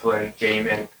 Templin,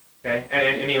 Gaiman. Okay,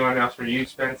 and anyone else for you,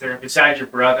 Spencer, besides your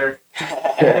brother?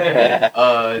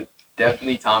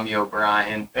 Definitely Tommy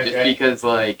O'Brien. Just Okay. because,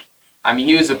 like, I mean,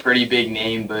 he was a pretty big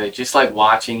name, but just like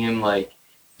watching him, like,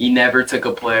 he never took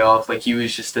a play off. Like, he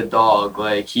was just a dog.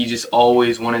 Like, he just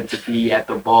always wanted to be at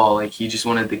the ball. Like, he just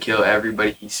wanted to kill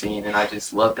everybody he's seen. And I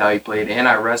just loved how he played. And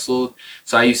I wrestled.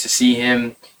 So I used to see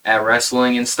him at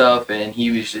wrestling and stuff. And he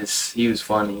was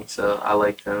funny. So I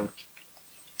liked him.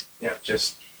 Yeah,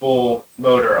 just full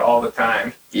motor all the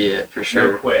time. Yeah, for No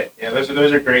sure. quit. Yeah, those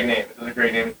are great names. Those are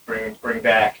great names to bring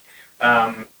back.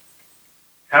 How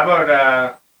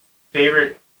about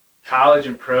favorite college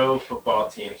and pro football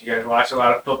teams? You guys watch a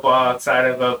lot of football outside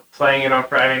of playing it on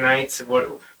Friday nights. What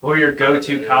are your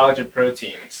go-to college and pro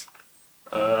teams?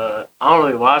 I don't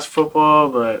really watch football,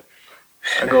 but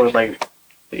I go with like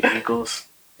the Eagles.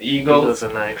 The Eagles? Eagles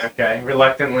are nice. Okay,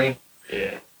 reluctantly.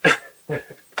 Yeah.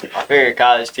 My favorite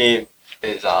college team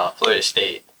is Florida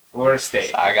State. Florida State.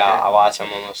 So I watch them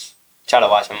try to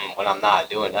watch them when I'm not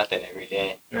doing nothing every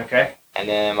day. Okay. And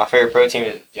then my favorite pro team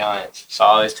is the Giants. So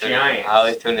I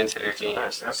always tune into their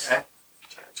teams. Okay.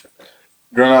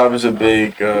 growing up, I was a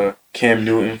big Cam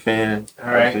Newton fan. All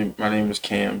right. Obviously, my name was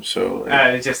Cam, so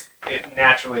like, it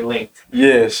naturally linked.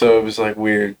 yeah, so it was like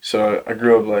weird. So I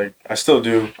grew up like I still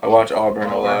do. I watch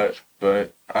Auburn a lot,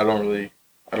 but I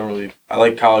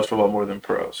like college football more than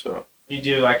pro. So You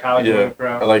do like college yeah,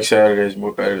 football, pro? I like Saturdays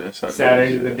more better than Sundays.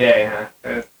 Saturdays of the day, huh?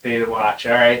 That's the day to watch.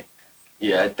 All right.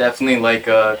 Yeah, I definitely like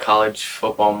college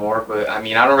football more, but I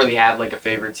mean, I don't really have like a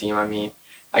favorite team. I mean,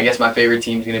 I guess my favorite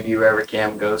team's gonna be wherever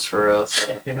Cam goes for real.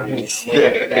 So, I mean,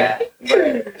 that.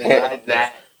 But besides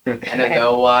that,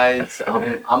 NFL wise,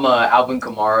 I'm a Alvin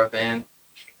Kamara fan.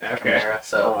 Okay. Kamara,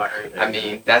 so I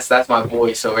mean, that's my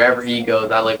boy. So wherever he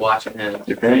goes, I like watching him.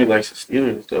 Your family likes the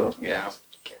Steelers, though. Yeah.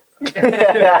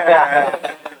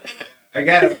 I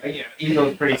got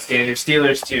Eagles pretty standard.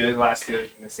 Steelers too. There's a lot of Steelers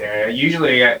in this area.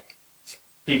 Usually I got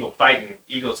people fighting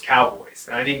Eagles Cowboys.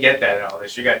 And I didn't get that at all.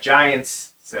 This you got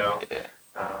Giants. So,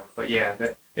 but yeah,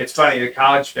 it's funny. The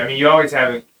college. I mean, you always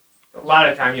have a lot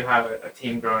of time. You'll have a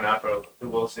team growing up, or the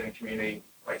Wilson community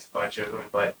likes a bunch of them.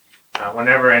 But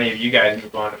whenever any of you guys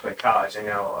move on to play college, I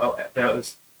know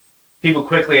people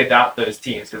quickly adopt those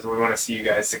teams because we want to see you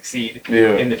guys succeed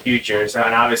in the future. So,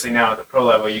 and obviously now at the pro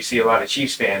level, you see a lot of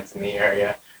Chiefs fans in the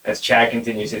area as Chad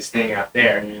continues his thing out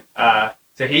there.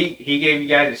 So he gave you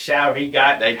guys a shout. He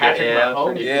got Patrick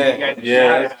Mahomes.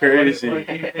 That's crazy. What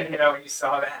did you think when you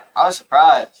saw that? I was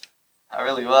surprised. I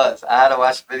really was. I had to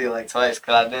watch the video like twice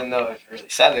because I didn't know if he really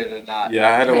said it or not. Yeah,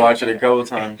 I had to watch it a couple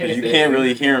times because you can't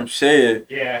really hear him say it.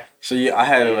 Yeah. So I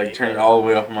had to like turn it all the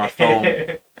way off on my phone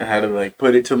and had to like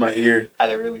put it to my ear. I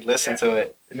had to really listen to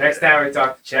it. The next time we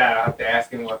talk to Chad, I'll have to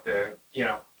ask him what the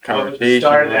Conversation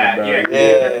start of that.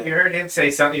 about You heard him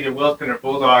say something either Wilson or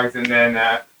Bulldogs, and then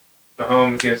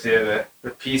Mahomes gives you the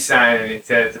peace sign and it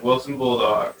says Wilson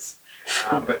Bulldogs.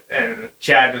 And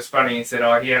Chad was funny. He said,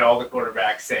 "Oh, he had all the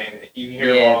quarterbacks saying it. You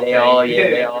hear them all.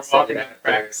 They all said it.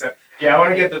 Practice." So, I want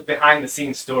to get the behind the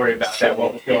scenes story about that.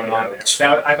 What was going on there?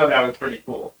 I thought that was pretty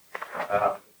cool.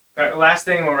 Last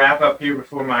thing, we'll wrap up here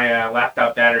before my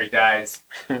laptop battery dies.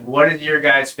 What is your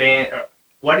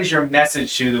What is your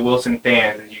message to the Wilson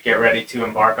fans as you get ready to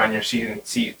embark on your senior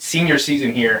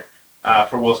season here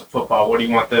for Wilson football? What do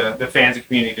you want the fans and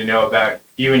community to know about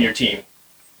you and your team?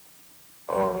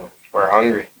 We're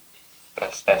hungry.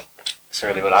 That's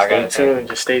really what I got to say.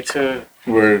 Just stay tuned.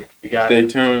 Stay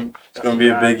tuned. It's going to be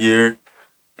a big year.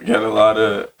 We got a lot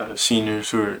of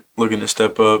seniors who are looking to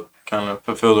step up, kind of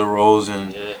fulfill their roles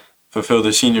and fulfill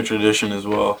the senior tradition as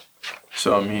well.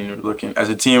 So, I mean, as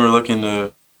a team, we're looking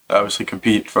to obviously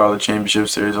compete for all the championship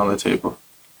series on the table.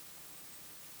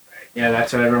 Yeah,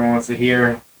 that's what everyone wants to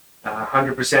hear.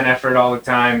 100% effort all the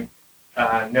time.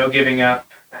 No giving up.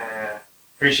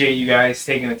 Appreciate you guys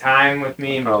taking the time with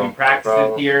me and between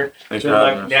practices here. Thanks Good for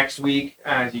having luck us. next week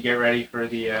as you get ready for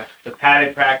the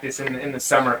padded practice in the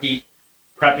summer heat,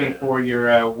 prepping for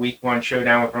your week 1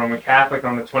 showdown with Roman Catholic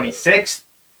on the 26th.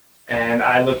 And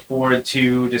I look forward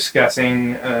to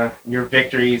discussing your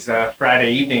victories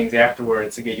Friday evenings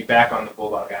afterwards to get you back on the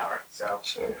Bulldog Hour. So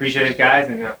appreciate it, guys,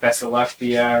 and best of luck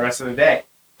the rest of the day.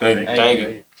 Thank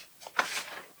you.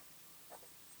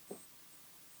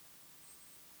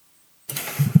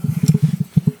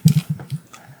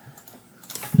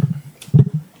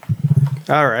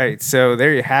 All right, so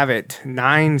there you have it.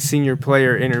 9 senior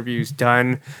player interviews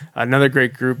done. Another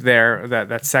great group there.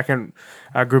 That second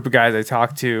group of guys I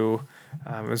talked to,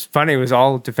 it was funny. It was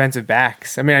all defensive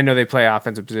backs. I mean, I know they play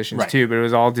offensive positions too, but it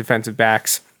was all defensive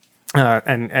backs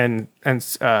and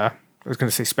I was going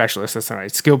to say specialists. That's not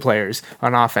right. Skill players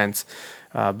on offense.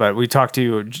 But we talked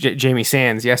to Jamie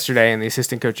Sands yesterday in the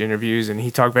assistant coach interviews, and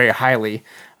he talked very highly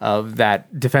of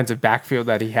that defensive backfield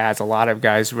that he has. A lot of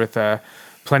guys with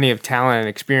plenty of talent and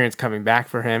experience coming back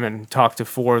for him, and talked to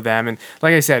 4 of them. And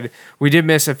like I said, we did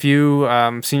miss a few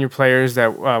senior players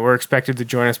that were expected to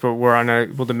join us, but were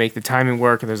unable to make the timing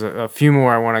work. And there's a few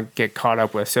more I want to get caught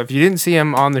up with. So if you didn't see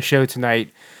them on the show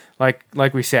tonight, like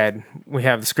we said, we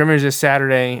have the scrimmage this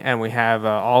Saturday, and we have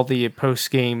all the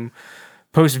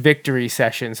post-victory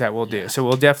sessions that we'll do. So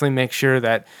we'll definitely make sure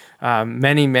that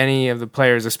many of the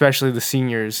players, especially the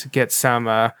seniors, get some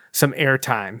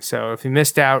airtime. So if you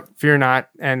missed out, fear not,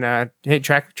 and hey,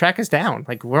 track us down.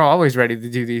 Like, we're always ready to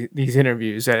do these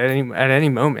interviews at any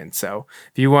moment. So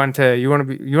if you want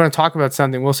to talk about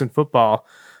something Wilson football,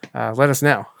 let us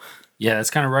know. Yeah, that's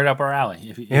kind of right up our alley.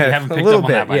 If you haven't picked a little up on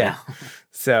bit, that by now.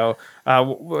 So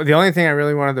the only thing I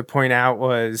really wanted to point out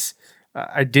was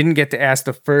I didn't get to ask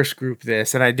the first group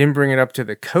this, and I didn't bring it up to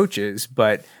the coaches,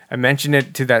 but I mentioned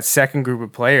it to that second group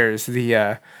of players,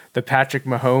 the Patrick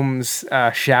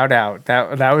Mahomes shout out.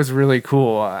 That was really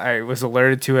cool. I was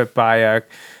alerted to it by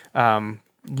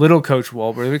little Coach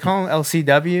Wolber. Do we call him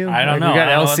LCW? I don't know. We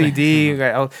got LCD.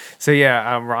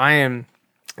 Ryan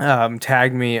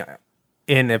tagged me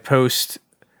in a post,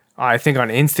 I think on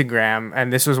Instagram,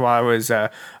 and this was while I was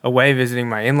away visiting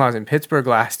my in-laws in Pittsburgh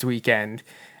last weekend.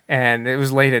 And it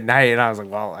was late at night, and I was like,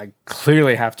 well, I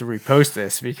clearly have to repost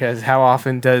this, because how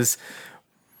often does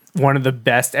one of the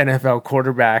best NFL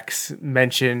quarterbacks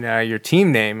mention your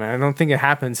team name? I don't think it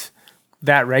happens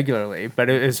that regularly, but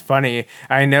it is funny.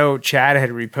 I know Chad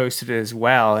had reposted it as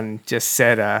well and just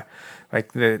said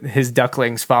his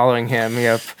ducklings following him.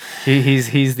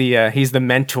 He's the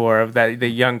mentor of the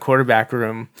young quarterback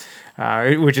room.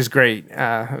 Which is great.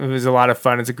 It was a lot of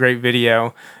fun. It's a great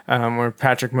video where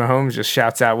Patrick Mahomes just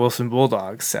shouts out Wilson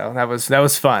Bulldogs. So that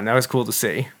was fun. That was cool to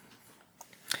see.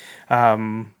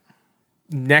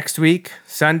 Next week,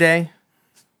 Sunday,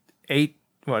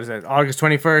 August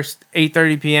 21st,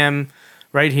 8:30 p.m.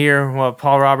 right here. We'll have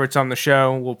Paul Roberts on the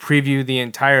show. We'll preview the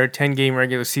entire 10-game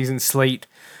regular season slate.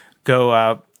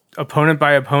 Go opponent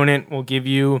by opponent. We'll give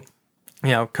you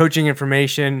coaching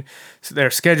information, their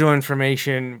schedule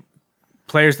information,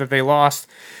 players that they lost,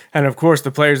 and of course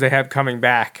the players they have coming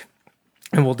back.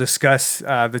 And we'll discuss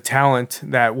the talent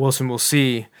that Wilson will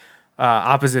see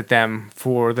opposite them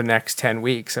for the next 10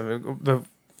 weeks. I mean, the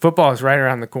football is right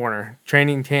around the corner.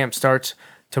 Training camp starts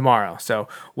tomorrow. So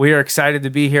we are excited to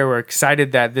be here. We're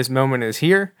excited that this moment is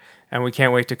here, and we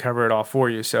can't wait to cover it all for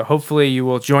you. So hopefully you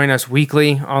will join us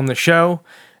weekly on the show,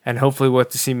 and hopefully we'll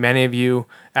get to see many of you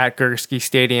at Gursky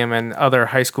Stadium and other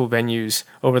high school venues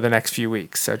over the next few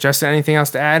weeks. So Justin, anything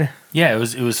else to add? Yeah, it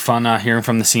was fun hearing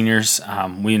from the seniors.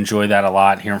 We enjoy that a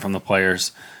lot, hearing from the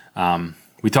players.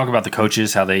 We talk about the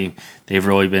coaches, how they've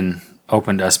really been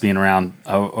open to us being around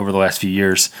over the last few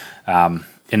years.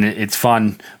 And it's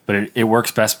fun, but it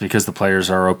works best because the players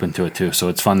are open to it too. So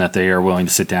it's fun that they are willing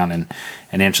to sit down and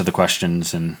answer the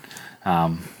questions and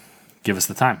give us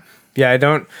the time. Yeah,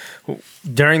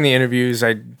 during the interviews,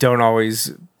 I don't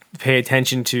always pay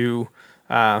attention to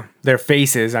their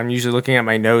faces. I'm usually looking at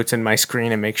my notes and my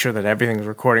screen and make sure that everything's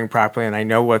recording properly and I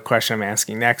know what question I'm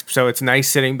asking next. So it's nice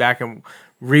sitting back and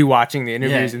rewatching the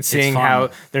interviews and seeing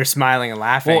how they're smiling and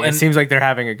laughing. Well, and it seems like they're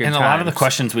having a good time. And a lot of the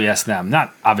questions we ask them,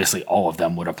 not obviously all of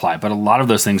them would apply, but a lot of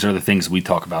those things are the things we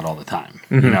talk about all the time.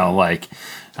 Mm-hmm. Like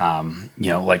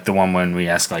the one when we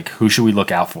ask, like, who should we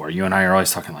look out for? You and I are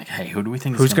always talking like, hey, who do we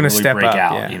think is going to really break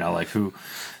out? Yeah. Who?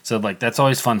 So like that's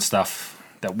always fun stuff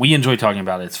that we enjoy talking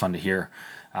about. It's fun to hear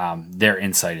their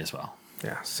insight as well.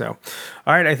 Yeah. So,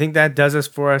 all right. I think that does us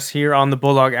for us here on the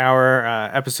Bulldog Hour.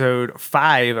 Episode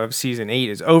 5 of season 8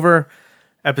 is over.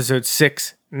 Episode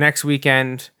 6 next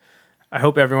weekend. I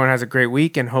hope everyone has a great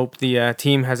week and hope the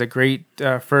team has a great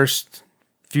first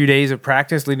few days of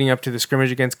practice leading up to the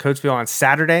scrimmage against Coatesville on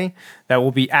Saturday. That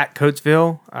will be at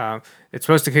Coatesville. It's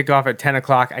supposed to kick off at 10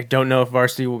 o'clock. I don't know if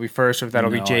varsity will be first or if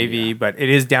that'll be JV, but it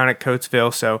is down at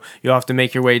Coatesville, so you'll have to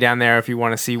make your way down there if you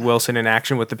want to see Wilson in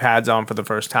action with the pads on for the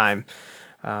first time.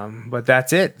 But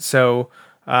that's it. So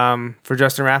for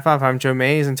Justin Raffoff, I'm Joe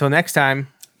Mays. Until next time,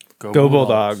 go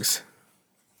Bulldogs.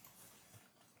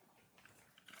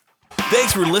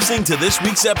 Thanks for listening to this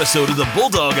week's episode of the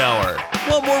Bulldog Hour.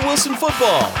 Want more Wilson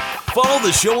football? Follow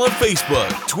the show on Facebook,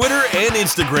 Twitter, and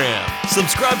Instagram.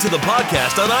 Subscribe to the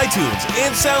podcast on iTunes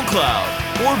and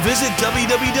SoundCloud. Or visit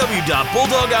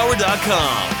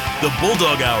www.bulldoghour.com. The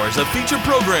Bulldog Hour is a featured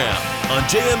program on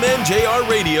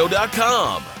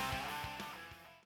jmnjrradio.com.